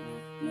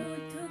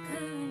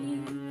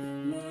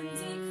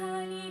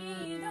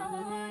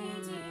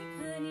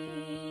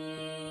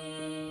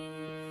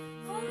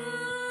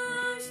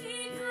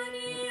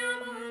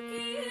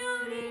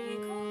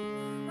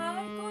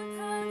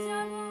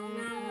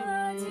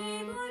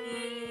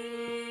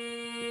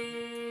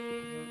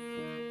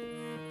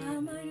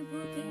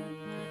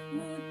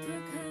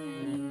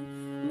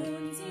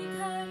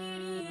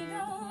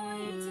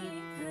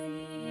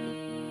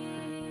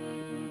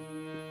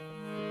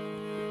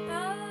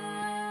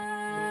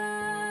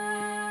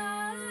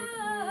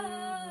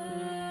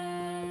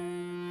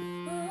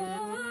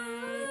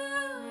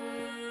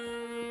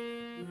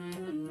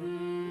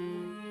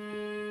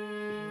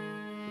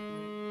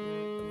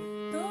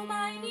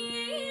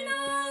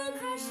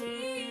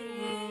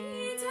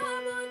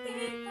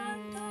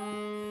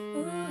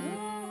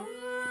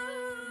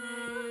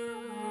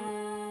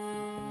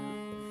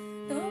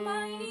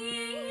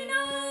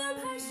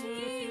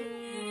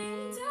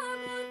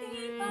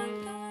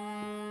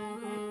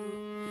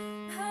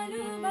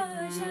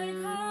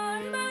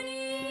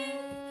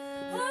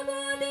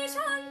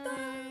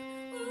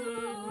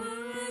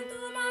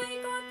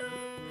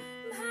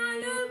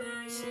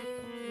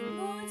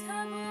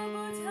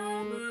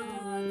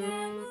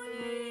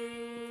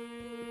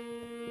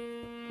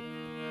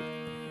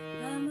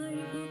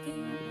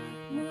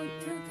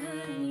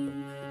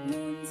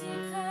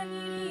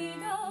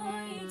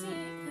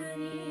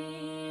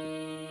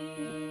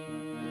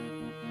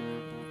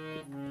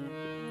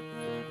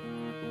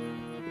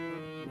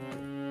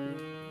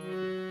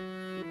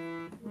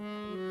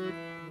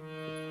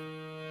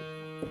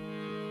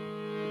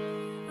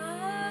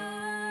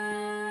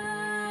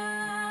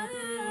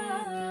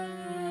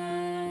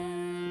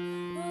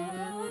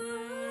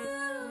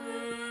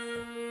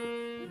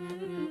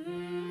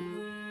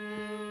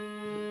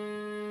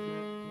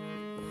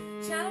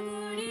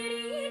সাগরের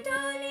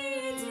টানে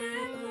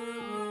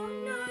যেমন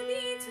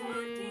নদী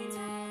ছুটে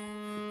যায়,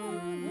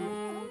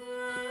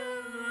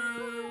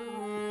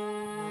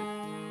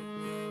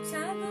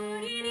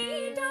 সাগরের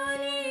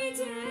টানে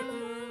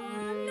যেমন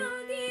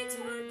নদী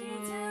ছুটে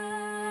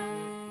যায়,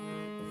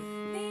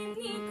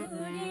 তেমনি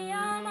করে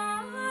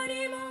আমার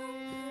মন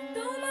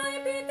তোমায়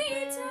পেতে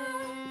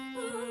চায়।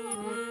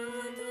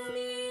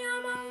 তুমি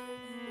আমার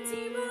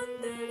জীবন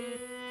তরে,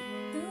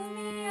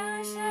 তুমি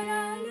আশার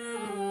আলো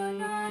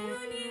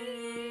নয়নে,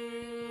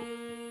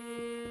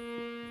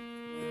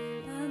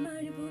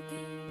 আমার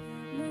বুকে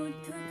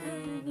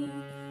মধ্যখানে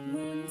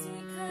মন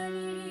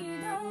যেখানে,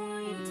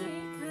 হৃদয়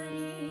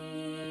যেখানে,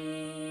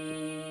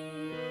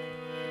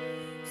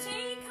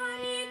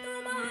 সেইখানে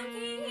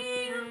তোমাকে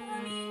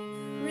আমি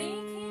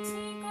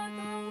রেখেছি কত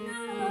না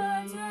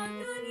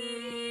যতনে,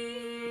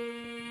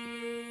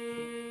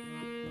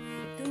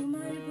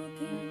 তোমার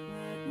বুকে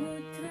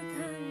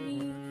মধ্যখানে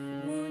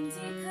মন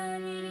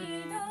যেখানে,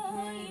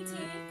 হৃদয়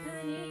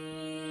যেখানে,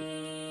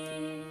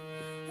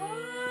 ও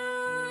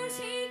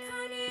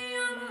সেখানে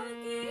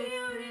আমাকে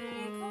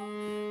রেখো,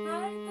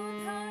 আর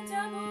কোথাও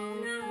যাব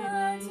না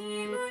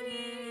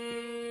জীবনে,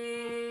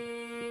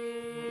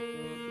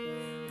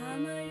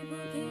 আমার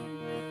বুকে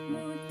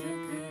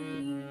মধ্যখানে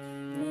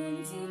মন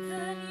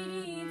যেখানে,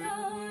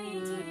 হৃদয়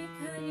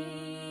যেখানে,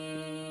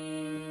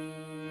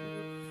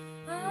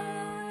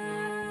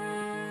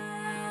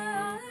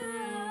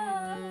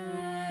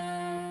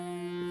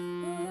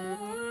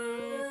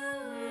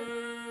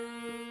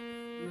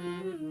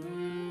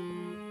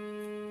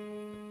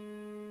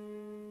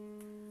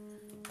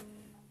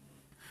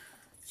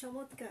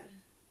 চমৎকার।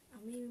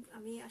 আমি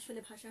আমি আসলে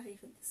ভাষা হারিয়ে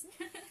ফেলতেছি,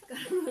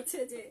 কারণ হচ্ছে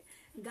যে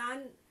গান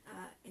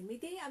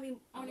এমনিতেই আমি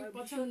অনেক আমার ভীষণ,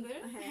 পছন্দের।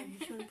 হ্যাঁ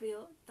ভীষণ প্রিয়।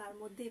 তার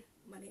মধ্যে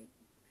মানে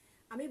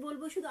আমি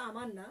বলবো শুধু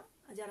আমার না,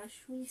 যারা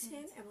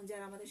শুনছেন এবং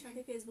যারা আমাদের সাথে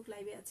ফেসবুক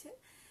লাইভে আছেন,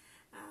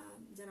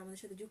 যারা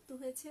আমাদের সাথে যুক্ত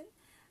হয়েছেন,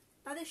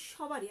 তাদের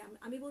সবারই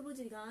আমি বলবো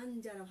যে গান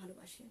যারা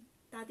ভালোবাসেন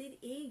তাদের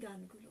এই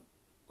গানগুলো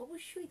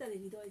অবশ্যই তাদের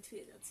হৃদয়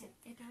ছুঁয়ে যাচ্ছে।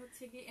 এটা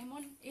হচ্ছে কি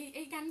এমন,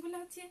 এই গানগুলো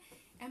হচ্ছে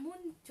এমন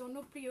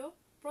জনপ্রিয়,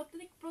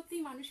 প্রতি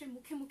মানুষের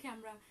মুখে মুখে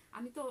আমরা,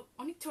 আমি তো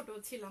অনেক ছোট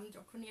ছিলাম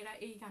যখন এরা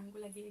এই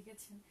গানগুলা গেয়ে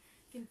গেছেন,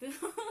 কিন্তু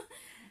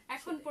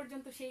এখন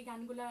পর্যন্ত সেই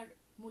গানগুলার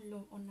মূল্য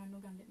অন্যান্য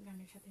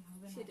গানের সাথে হবে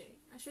না। সেটাই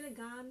আসলে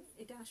গান,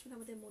 এটা আসলে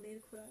আমাদের মনের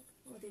খোরাক,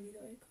 আমাদের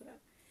হৃদয়ের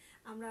খোরাক।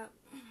 আমরা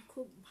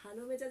খুব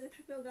ভালো মেজাজে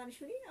থাকলেও গান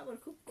শুনি, আবার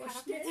খুব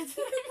কষ্টে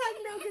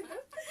থাকলেও কিন্তু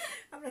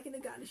আমরা কিন্তু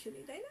গান শুনি,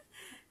 তাই না?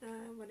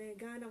 মানে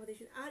গান আমাদের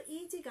আর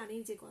এই যে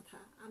গানের যে কথা,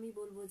 আমি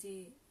বলবো যে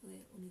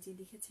উনি যে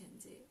লিখেছেন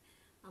যে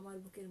আমার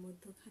বুকের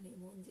মধ্যখানে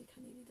মন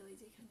যেখানে, হৃদয়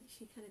যেখানে,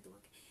 সেখানে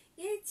তোমাকে,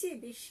 এর চেয়ে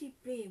বেশি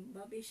প্রেম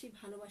বা বেশি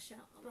ভালোবাসা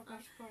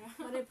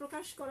মানে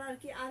প্রকাশ করা আর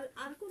কি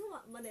আর কোনো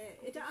মানে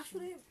এটা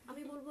আসলে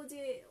আমি বলবো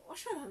যে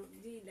অসাধারণ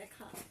যে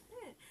লেখা।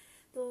 হ্যাঁ,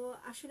 তো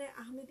আসলে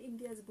আহমেদ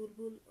ইমতিয়াজ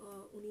বুলবুল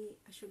উনি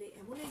আসলে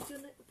এমন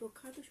একজন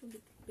প্রখ্যাত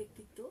সঙ্গীত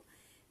ব্যক্তিত্ব,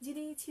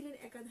 যিনি ছিলেন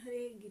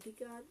একাধারে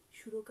গীতিকার,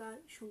 সুরকার,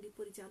 সঙ্গীত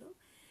পরিচালক,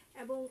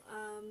 এবং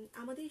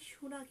আমাদের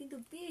শোনা কিন্তু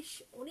বেশ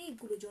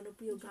অনেকগুলো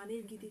জনপ্রিয়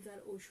গানের গীতিকার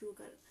ও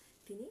সুরকার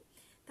তিনি।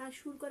 তার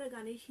সুর করা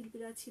গানের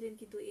শিল্পীরা ছিলেন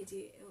কিন্তু এই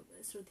যে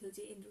শ্রদ্ধেয়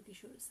যে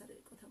ইন্দ্রকিশোর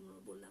স্যারের কথা আমরা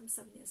বললাম,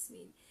 সাবিনা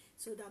ইয়াসমিন,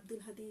 সৈয়দ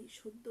আব্দুল হাদী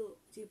সদ্য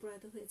যে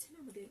প্রয়াত হয়েছেন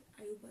আমাদের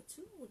আয়ুব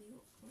বাচ্চু, উনিও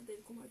আমাদের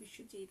কুমার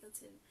বিশ্বজিৎ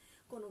আছেন,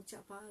 কনক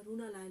চাপা,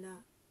 রুনা লায়লা,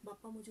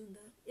 বাপ্পা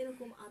মজুমদার,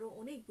 এরকম আরো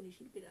অনেক গুণী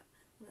শিল্পীরা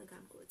ওনার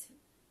গান করেছেন।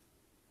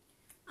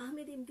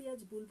 আহমেদ ইমতিয়াজ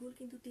বুলবুল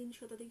কিন্তু 3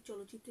 শতাধিক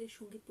চলচ্চিত্রের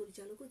সঙ্গীত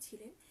পরিচালকও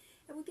ছিলেন,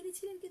 এবং তিনি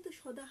ছিলেন কিন্তু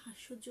সদা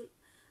হাস্যোজ্জ্বল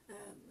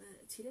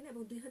ছিলেন,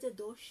 এবং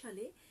 2010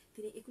 সালে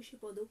তিনি 21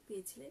 পদক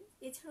পেয়েছিলেন।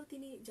 এছাড়াও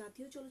তিনি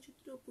জাতীয়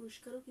চলচ্চিত্র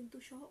পুরস্কারও কিন্তু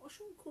সহ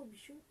অসংখ্য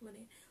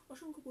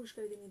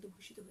পুরস্কারে তিনি কিন্তু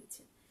ভূষিত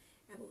হয়েছেন,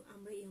 এবং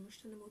আমরা এই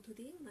অনুষ্ঠানের মধ্য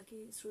দিয়ে ওনাকে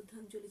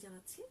শ্রদ্ধাঞ্জলি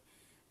জানাচ্ছি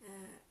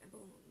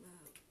এবং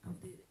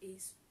আমাদের এই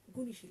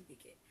গুণী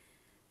শিল্পীকে।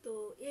 তো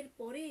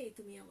এরপরে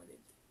তুমি আমাদের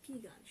কি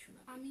গান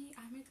শোনাবে? আমি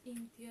আহমেদ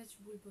ইমতিয়াজ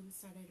বুলবুল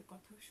স্যারের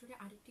কথা সুরে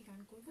আরেকটি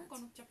গান করব,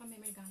 কনক চাপা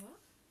ম্যামের গাওয়া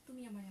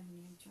তুমি আমার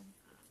এমনই একজন।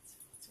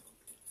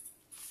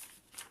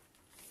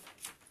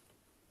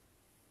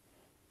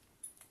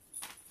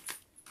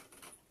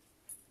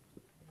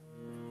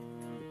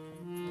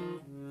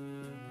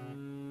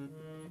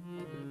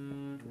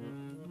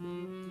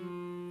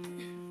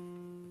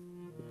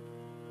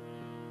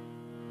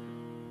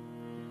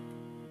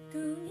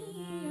 তুমি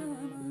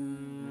আমার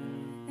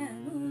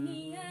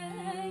এমনই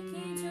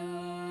একজন,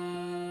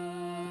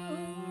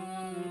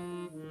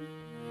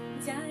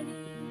 জানি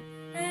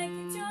এক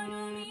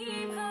জনমে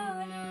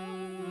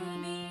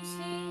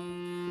ভালোবেসে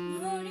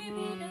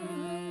ভরবে না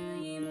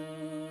এ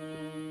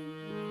মন,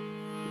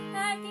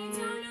 এক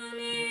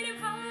জনমের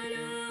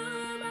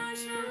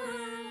ভালোবাসা,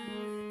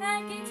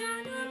 এক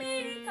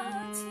জনমের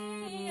কাছে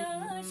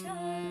আসা,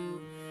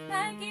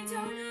 এক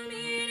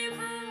জনমের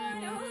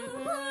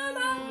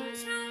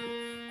ভালোবাসা,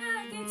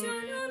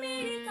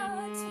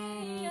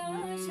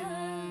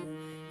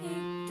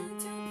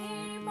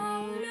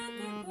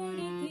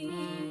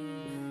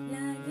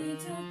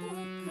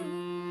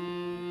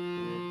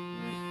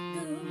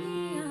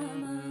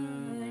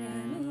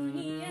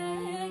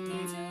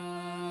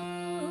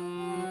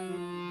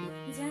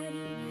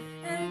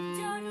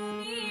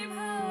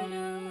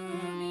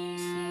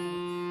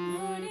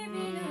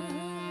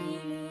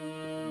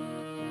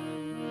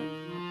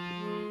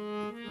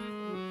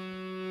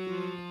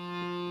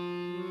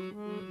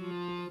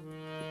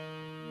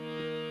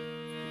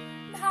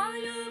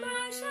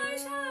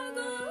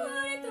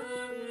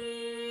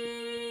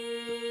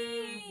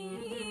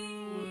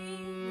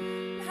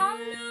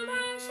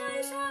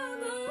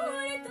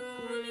 সাগর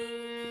তুমি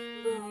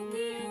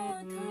বুকে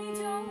অথই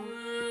জল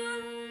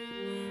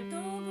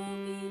তবু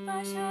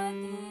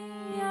পিপাসাতে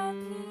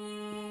আঁখি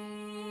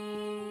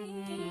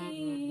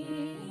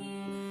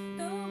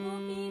তবু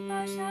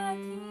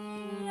পিপাসাতে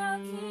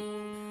আঁখি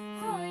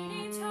হয়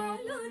রে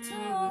ছলো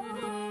ছল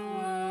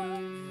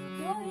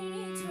হয়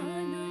রে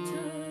ছলো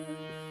ছল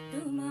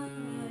তোমার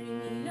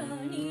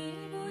মিলনে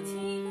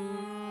বুঝি গো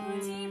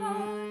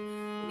জীবন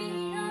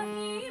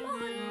বিরহে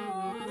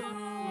মরণ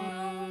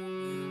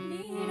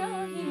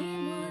বিরহে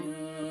মরণ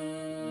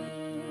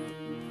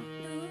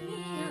তুমি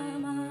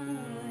আমার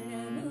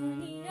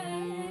মনে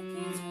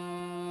রেখেছ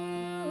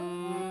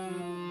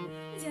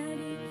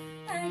জানি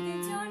এক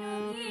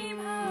জনমে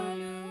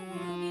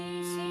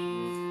ভালোবেসে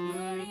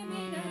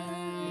গড়বে না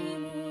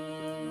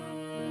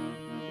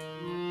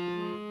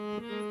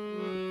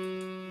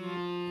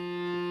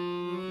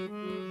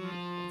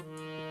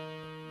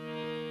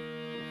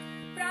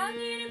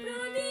প্রাণের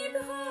প্রদীপ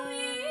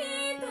হয়ে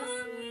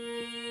তুমি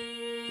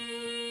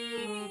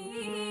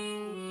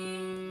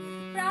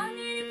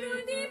প্রাণের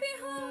প্রদীপ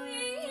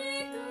হয়ে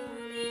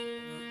তুমি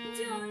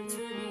জ্বলছ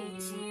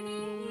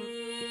নিশিরে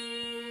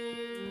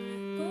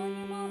কোন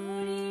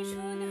মোহরে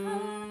শোধ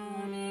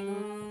হবে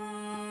গো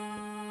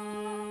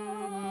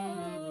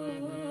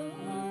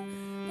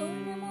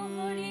কোন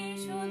মোহরে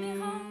শোধ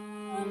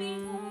হবে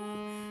গো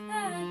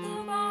এত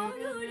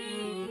বড় রে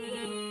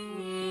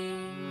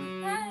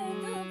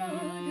এত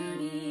বড়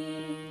রে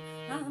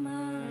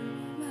আমার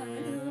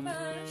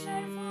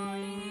ভালোবাসার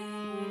ফলে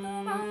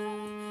তোমার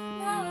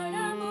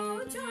ধরাবো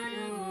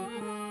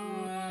চরণ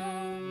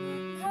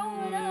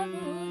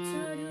ধরাবো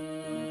চরণ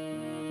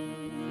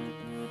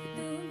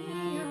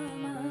তুমি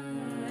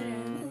আমার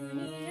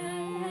মনে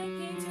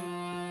রেখেছ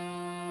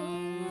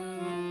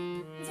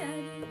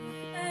জানি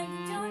এক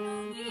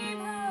জনমে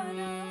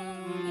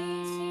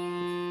ভালোবেসে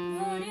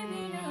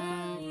ভরবে না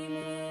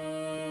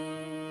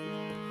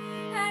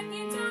এক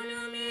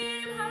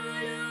জনমের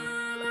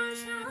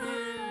ভালোবাসা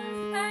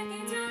এক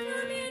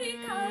জনমের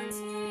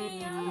কাছে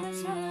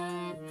আসা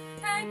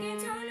এক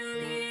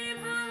জনমের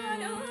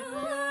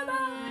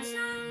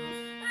ভালোবাসা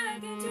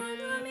এক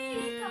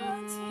জনমের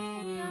কাছে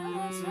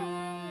আসা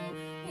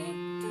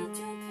একটু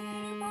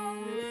চোখের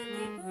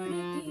পলকে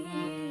পড়তে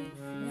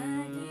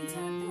লাগে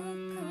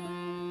যতক্ষণ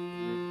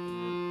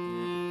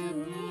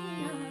তুমি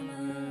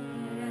আমার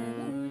মনে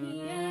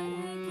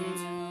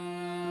রেখেছ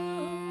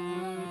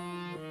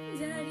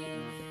জানি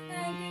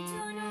এক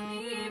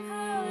জনমে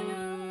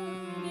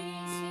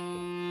ভালোবেসে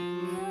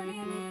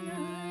গড়বে না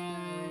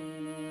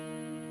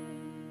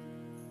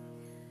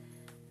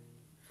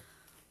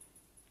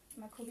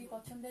আমার খুবই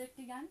পছন্দের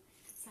একটি গান,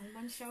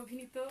 সালমান শাহ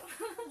অভিনীত।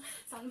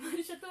 সালমান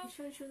শাহ তো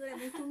ভীষণ সুন্দর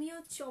এবং তুমিও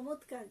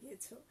চমৎকার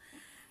গেয়েছো।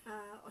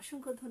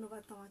 অসংখ্য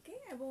ধন্যবাদ তোমাকে।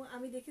 এবং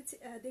আমি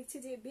দেখছি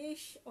যে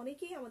বেশ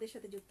অনেকেই আমাদের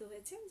সাথে যুক্ত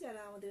হয়েছেন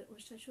যারা আমাদের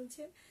অনুষ্ঠান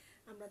শুনছেন,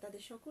 আমরা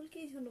তাদের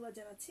সকলকেই ধন্যবাদ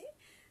জানাচ্ছি।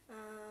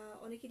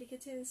 অনেকে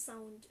লিখেছেন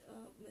সাউন্ড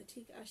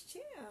ঠিক আসছে,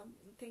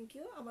 থ্যাংক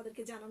ইউ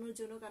আমাদেরকে জানানোর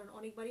জন্য, কারণ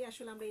অনেকবারই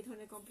আসলে আমরা এই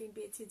ধরনের কমপ্লেন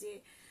পেয়েছি যে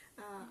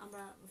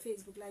আমরা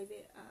ফেসবুক লাইভে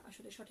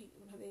আসলে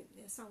সঠিকভাবে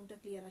সাউন্ডটা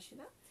ক্লিয়ার আসে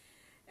না।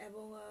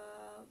 এবং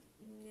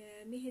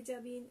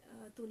মেহেজাবিন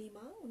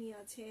তনিমা উনি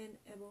আছেন,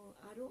 এবং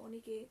আরও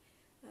অনেকে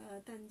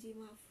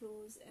তানজিমা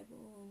আফরোজ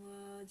এবং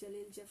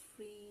জালিল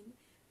জাফরিন,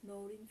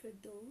 নওরিন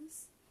ফেরদৌস,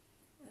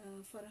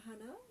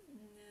 ফারহানা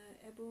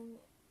এবং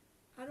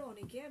আরও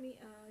অনেকে, আমি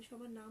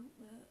সবার নাম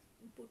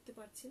পড়তে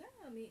পারছি না,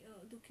 আমি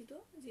দুঃখিত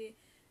যে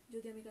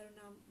যদি আমি কারো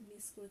নাম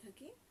মিস করে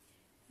থাকি।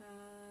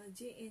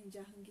 জে এন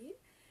জাহাঙ্গীর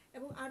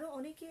এবং আরও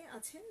অনেকে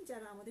আছেন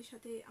যারা আমাদের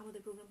সাথে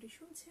আমাদের প্রোগ্রামটি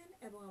শুনছেন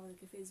এবং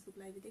আমাদেরকে ফেসবুক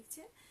লাইভে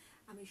দেখছেন।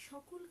 আমি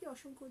সকলকে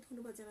অসংখ্য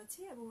ধন্যবাদ জানাচ্ছি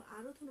এবং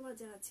আরও ধন্যবাদ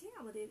জানাচ্ছি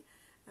আমাদের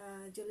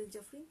জলিল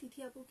জাফরিন তিথি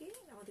আপুকে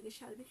আমাদেরকে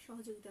সার্বিক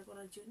সহযোগিতা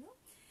করার জন্য।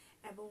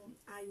 এবং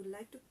I would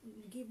like to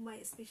give my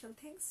special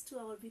thanks to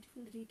our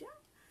beautiful Rita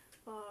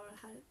for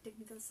her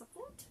technical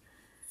support.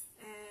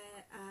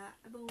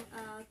 এবং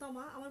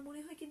তমা, আমার মনে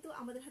হয় কিন্তু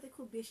আমাদের হাতে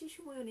খুব বেশি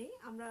সময়ও নেই,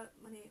 আমরা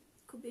মানে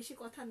খুব বেশি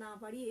কথা না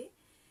বাড়িয়ে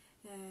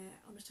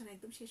অনুষ্ঠান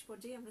একদম শেষ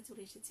পর্যায়ে আমরা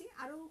চলে এসেছি।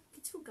 আরও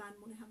কিছু গান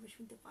মনে হয় আমরা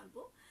শুনতে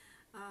পারবো,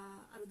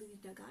 আরও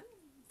 2-3টা গান।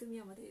 তুমি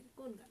আমাদের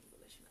কোন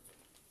গানগুলো শোনাবে?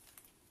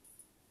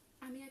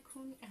 আমি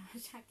এখন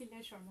শাকিলা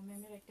শর্মা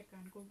ম্যামের একটা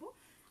গান করবো,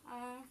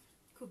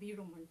 খুবই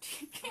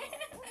রোমান্টিক।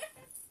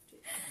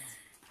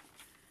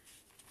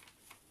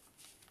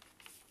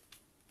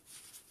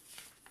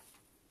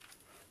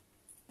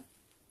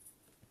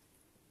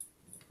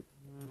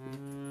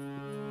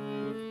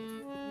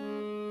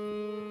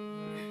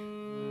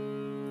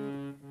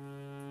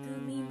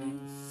 তুমি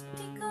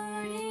মিষ্টি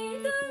করে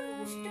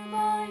দুষ্ট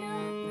বলো,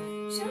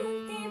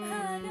 শুনতে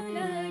ভালো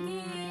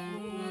লাগে,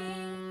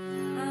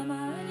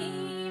 আমার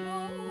এই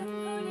মন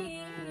ভরে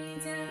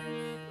যায়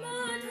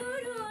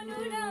মধুর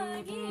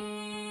অনুরাগে,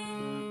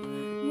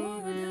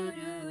 মধুর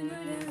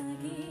অনুরাগে।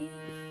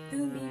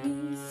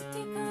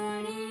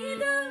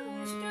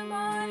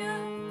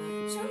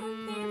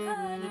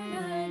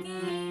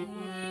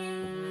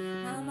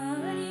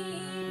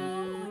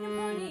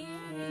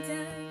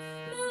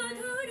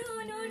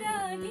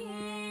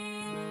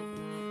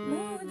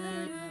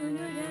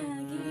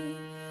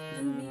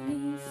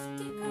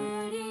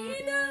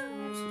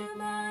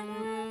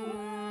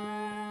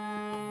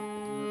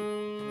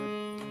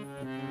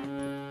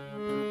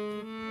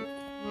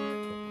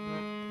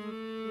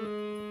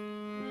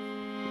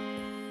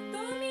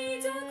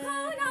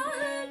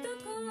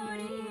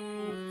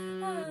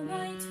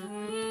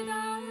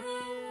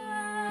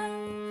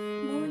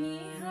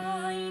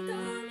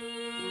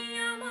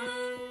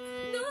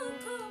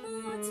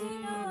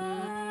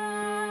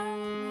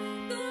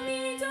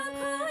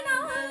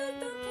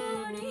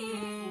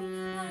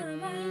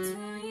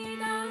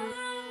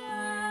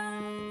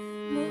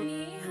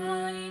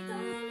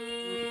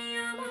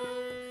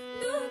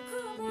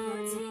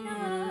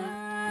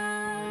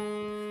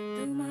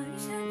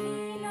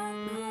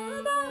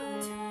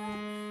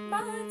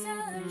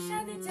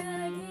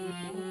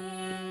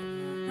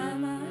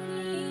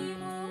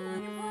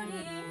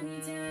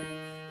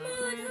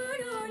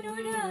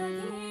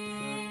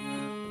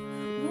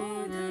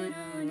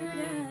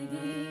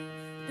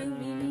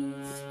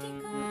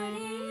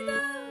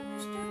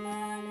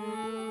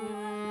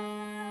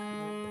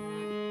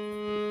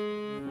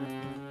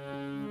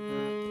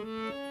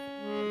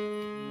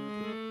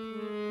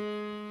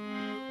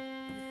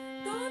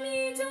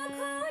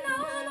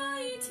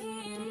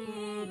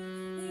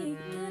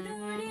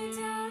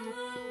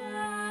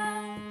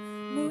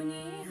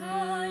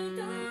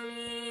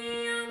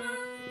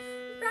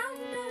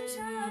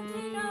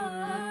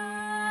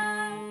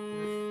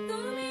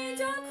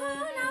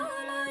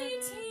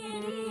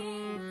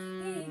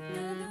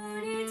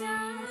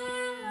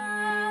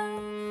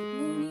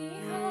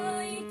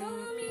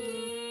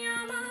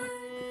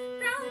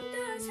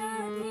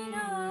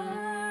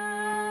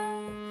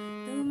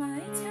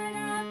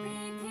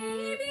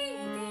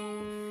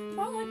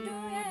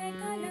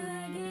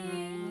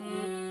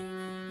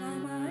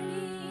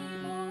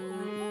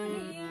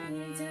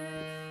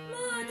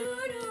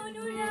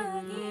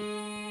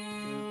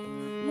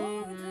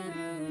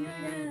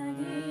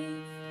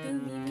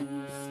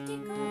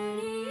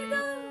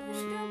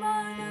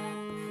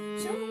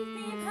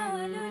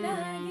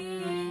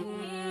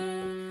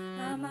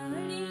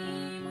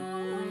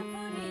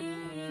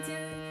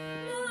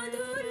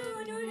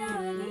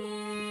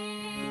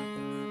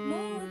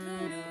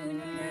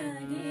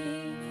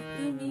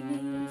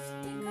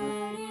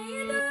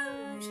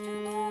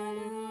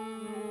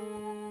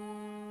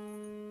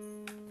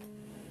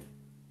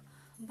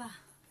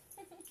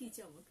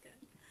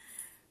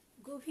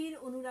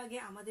 আগে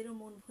আমাদেরও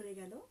মন ভরে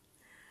গেল।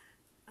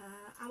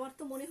 আমার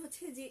তো মনে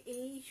হচ্ছে যে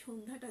এই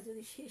সন্ধ্যাটা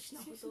যদি শেষ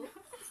না হতো,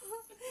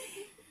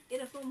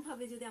 এরকম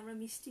ভাবে যদি আমরা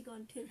মিষ্টি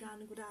কণ্ঠের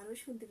গানগুলো আরো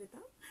শুনতে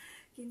পেতাম,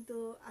 কিন্তু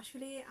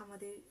আসলে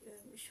আমাদের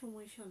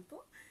সময় স্বল্প।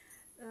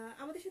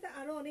 আমাদের সাথে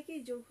আরো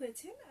অনেকেই যোগ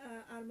হয়েছেন।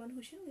 আরমান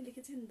হোসেন উনি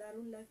লিখেছেন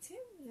দারুণ লাগছে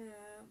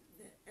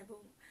এবং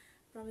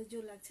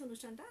প্রাণোজ্জ্বল লাগছে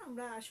অনুষ্ঠানটা।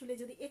 আমরা আসলে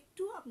যদি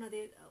একটু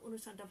আপনাদের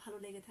অনুষ্ঠানটা ভালো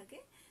লেগে থাকে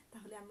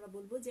তাহলে আমরা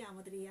বলবো যে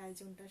আমাদের এই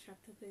আয়োজনটা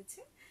সার্থক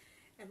হয়েছে,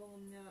 এবং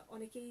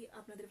অনেকেই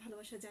আপনাদের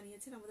ভালোবাসা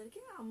জানিয়েছেন আমাদেরকে।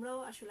 আমরাও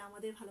আসলে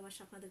আমাদের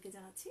ভালোবাসা আপনাদেরকে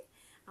জানাচ্ছি।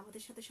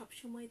 আমাদের সাথে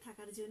সবসময়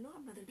থাকার জন্য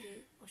আপনাদেরকে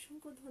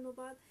অসংখ্য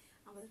ধন্যবাদ,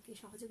 আমাদেরকে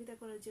সহযোগিতা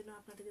করার জন্য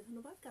আপনাদেরকে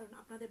ধন্যবাদ, কারণ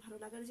আপনাদের ভালো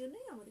লাগার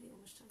জন্যই আমাদের এই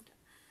অনুষ্ঠানটা।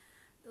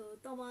 তো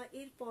তমা,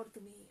 এরপর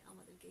তুমি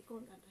আমাদেরকে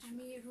কোন গানটা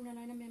আমি শোনাবে? রুনা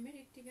লায়না ম্যামের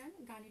একটি গান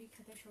গানেরই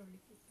খাতা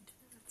স্বরলিপি।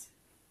 আচ্ছা।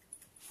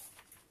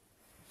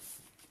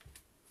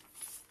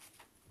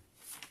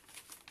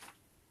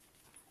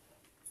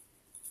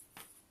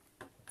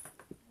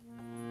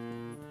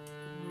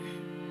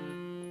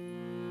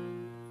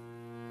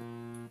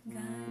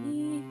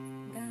 গানে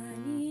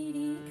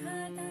গানেরই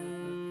খাতা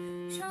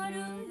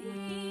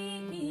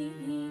স্বরলিপি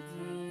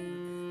লিখে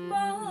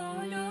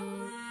বলো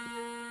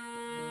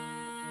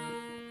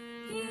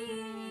কি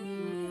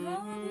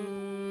হবে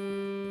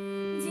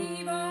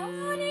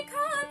জীবন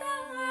খাতা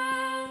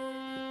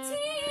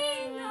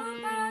ছিন্ন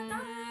পাতা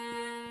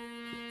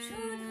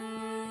শুধু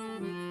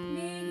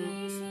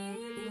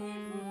বেহিসেবে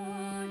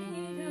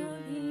ভরে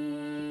রবে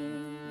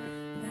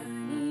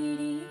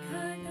গানেরই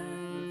খাতা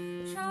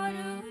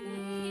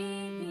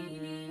স্বরলিপি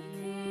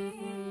লিখে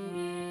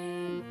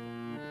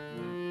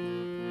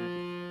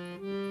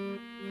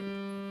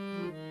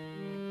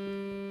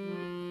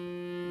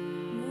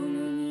মন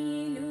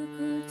নিয়ে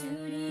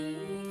লুকোচুরি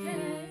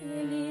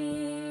খেলে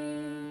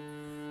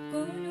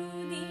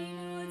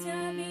কোনোদিনও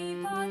যাবে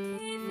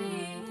পথে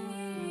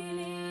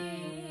ফেলে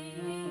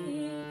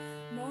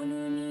মন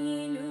নিয়ে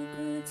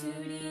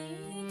লুকোচুরি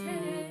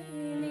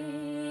খেলে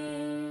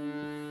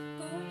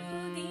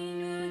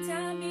কোনোদিনও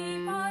যাবে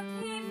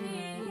পথে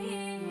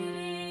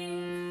ফেলে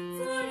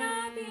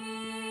ফুরাবে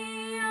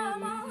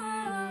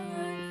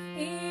আমার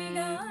এ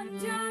গান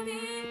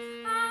যাবে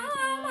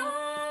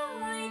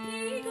আমায়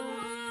কি গো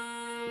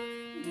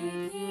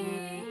ডেকে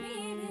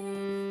নেবে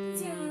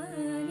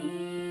জানি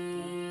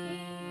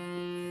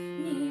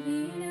নেবে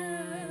না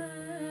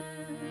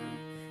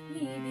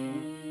নেবে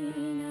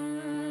না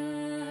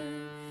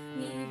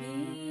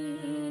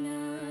নেবে না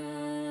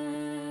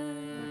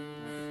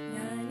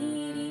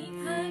গানেরই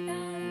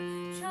খাতা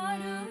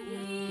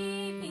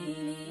স্বরলিপি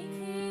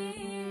লিখে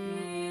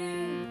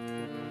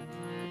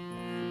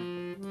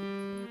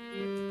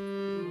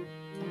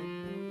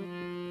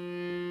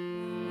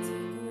যে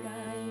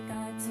গোড়ায়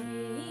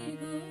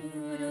কাছের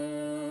গুঁড়ো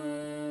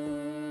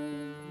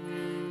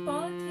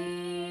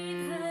পথের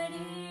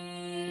ধারে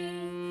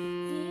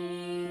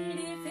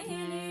হিড়ে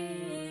ফেলে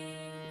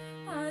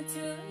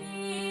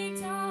আঁচলে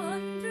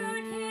চন্দ্র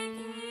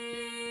ঢেকে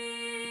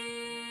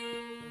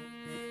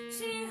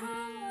সে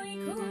হয়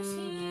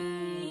খুশি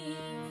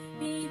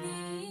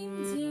বিদিন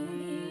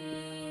জেলে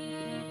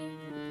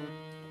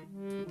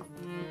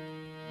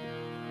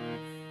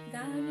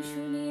গান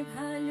শুনে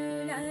ভালো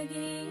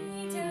লাগে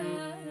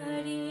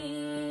যারে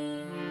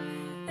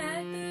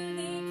এত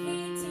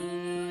দেখেছি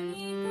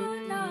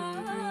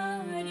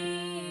তারে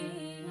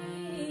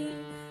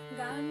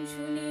গান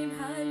শুনে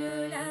ভালো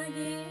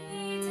লাগে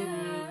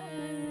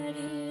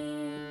যারে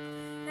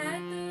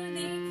এত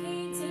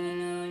দেখেছি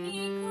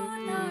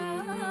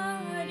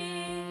তারে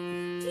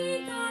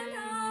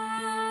ঠিকানা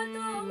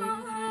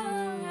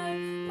তোমার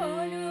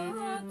বলো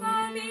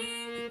কবে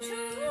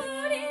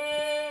সুরে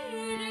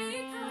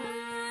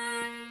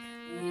রেখায়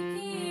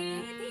লিখে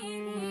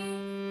দেবে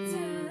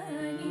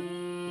জানি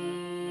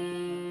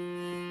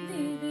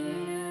দেবে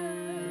না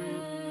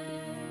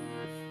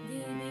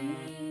দেবে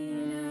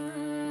না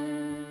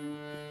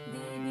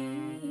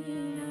দেবে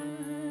না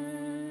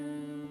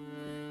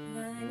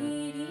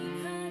গানেরই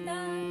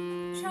খাতায়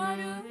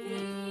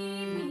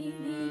স্বরলিপি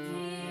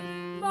লিখে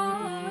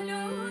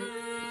বলো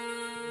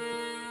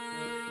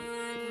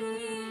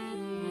কি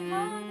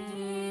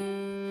হবে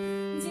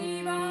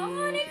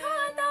জীবন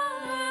খাতা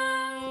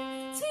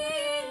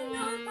ছিন্ন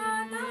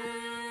পাতা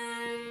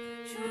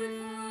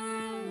শুধু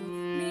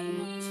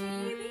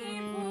বেহিসেবে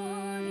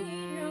ভরে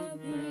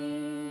রবে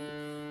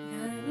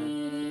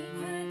গানেরই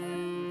খাতা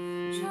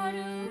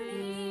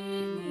স্বরলিপি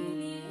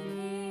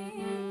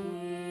লিখে।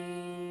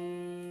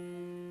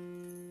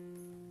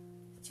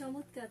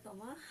 চমৎকার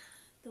তমা,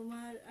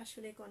 তোমার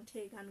আসলে কণ্ঠে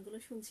এই গানগুলো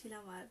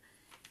শুনছিলাম। আর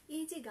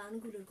এই যে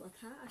গানগুলোর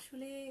কথা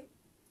আসলে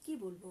কি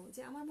বলবো,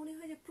 যে আমার মনে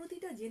হয় যে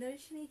প্রতিটা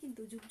জেনারেশনেই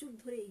কিন্তু যুগ যুগ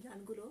ধরে এই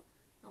গানগুলো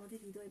আমাদের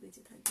হৃদয়ে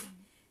বেঁচে থাকবে।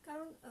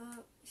 কারণ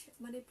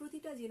মানে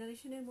প্রতিটা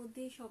জেনারেশনের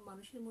মধ্যেই সব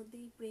মানুষের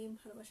মধ্যেই প্রেম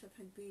ভালোবাসা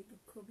থাকবে,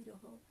 দুঃখ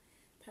বিরহ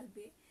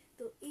থাকবে।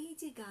 তো এই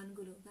যে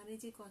গানগুলো, গানের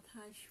যে কথা,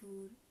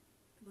 সুর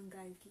এবং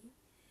গায়কি,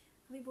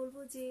 আমি বলবো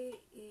যে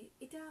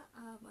এটা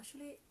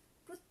আসলে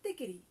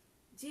প্রত্যেকেরই,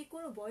 যে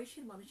কোনো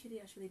বয়সের মানুষেরই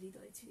আসলে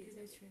হৃদয়ে ছিঁড়ে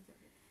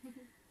যাবে।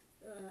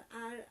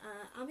 আর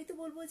আমি তো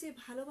বলবো যে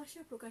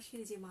ভালোবাসা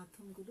প্রকাশের যে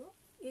মাধ্যমগুলো,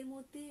 এর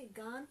মধ্যে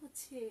গান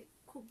হচ্ছে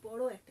খুব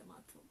বড় একটা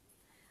মাধ্যম।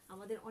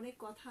 আমাদের অনেক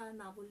কথা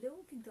না বললেও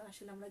কিন্তু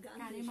আসলে আমরা গান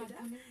দিয়ে সেটা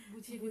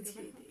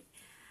বুঝিয়ে দিই।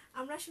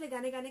 আমরা আসলে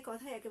গানে গানে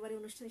কথা একেবারে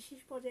অনুষ্ঠানের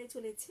শেষ পর্যায়ে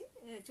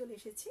চলে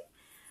এসেছি।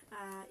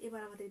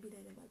 এবার আমাদের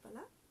বিদায় নেবার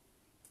পালা।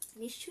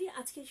 নিশ্চয়ই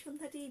আজকের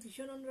সন্ধ্যাটি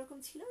ভীষণ অন্যরকম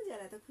ছিল।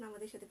 যারা এতক্ষণ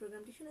আমাদের সাথে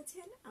প্রোগ্রামটি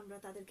শুনেছেন, আমরা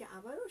তাদেরকে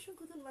আবারও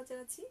অসংখ্য ধন্যবাদ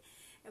জানাচ্ছি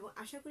এবং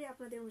আশা করি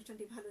আপনাদের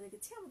অনুষ্ঠানটি ভালো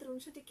লেগেছে। আমাদের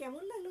অনুষ্ঠানটি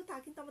কেমন লাগলো তা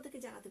কিন্তু আমাদেরকে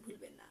জানাতে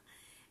ভুলবেন না।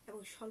 এবং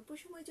স্বল্প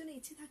সময়ের জন্য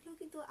ইচ্ছে থাকলেও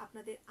কিন্তু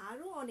আপনাদের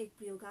আরও অনেক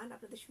প্রিয় গান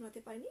আপনাদের শোনাতে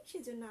পারিনি,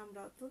 সেজন্য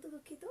আমরা অত্যন্ত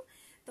দুঃখিত।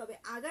 তবে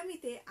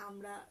আগামীতে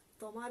আমরা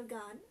তোমার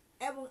গান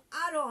এবং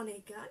আরও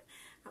অনেক গান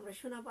আমরা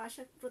শোনাবো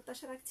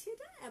প্রত্যাশা রাখছি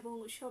এটা। এবং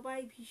সবাই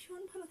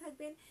ভীষণ ভালো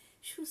থাকবেন,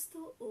 সুস্থ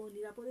ও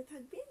নিরাপদে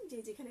থাকবেন, যে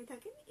যেখানে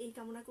থাকেন এই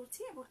কামনা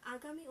করছি। এবং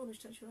আগামী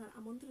অনুষ্ঠান শোনার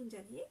আমন্ত্রণ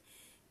জানিয়ে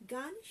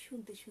গান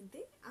শুনতে শুনতে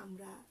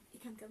আমরা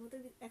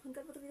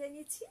এখনকার মতো বিদায়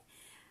নিচ্ছি।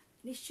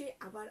 নিশ্চয়ই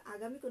আবার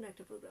আগামী কোনো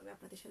একটা প্রোগ্রামে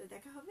আপনাদের সাথে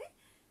দেখা হবে।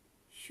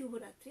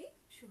 শুভরাত্রি।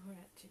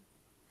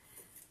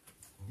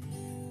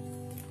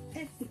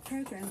 Ethnic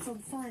programs on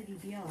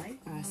 5EBI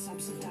are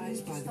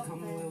subsidised by the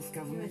Commonwealth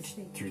Government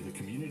through the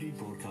Community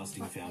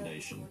Broadcasting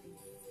Foundation.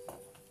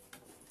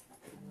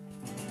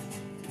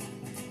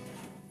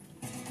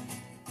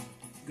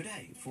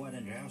 G'day, Fuad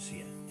and Rouse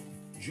here.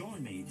 Join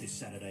me this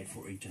Saturday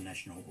for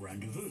International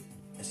Rendezvous,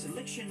 a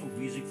selection of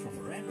music from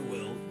around the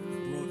world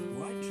brought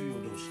right to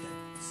your doorstep.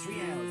 3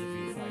 hours of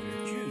your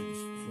favourite tunes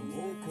from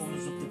all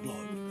corners of the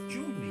globe.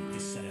 Join me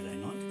this Saturday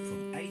night from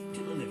 8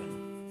 till 11.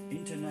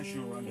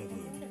 International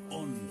Rendezvous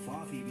on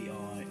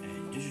 5EBI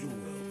and Digital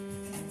World.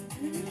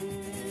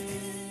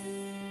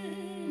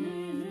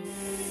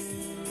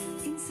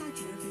 Inside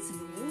Europe is an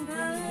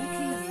award-winning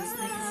weekly news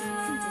magazine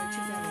from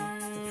Deutsche Welle.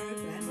 The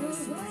programme,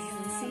 hosted by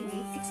Helen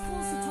Seeley,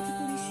 explores the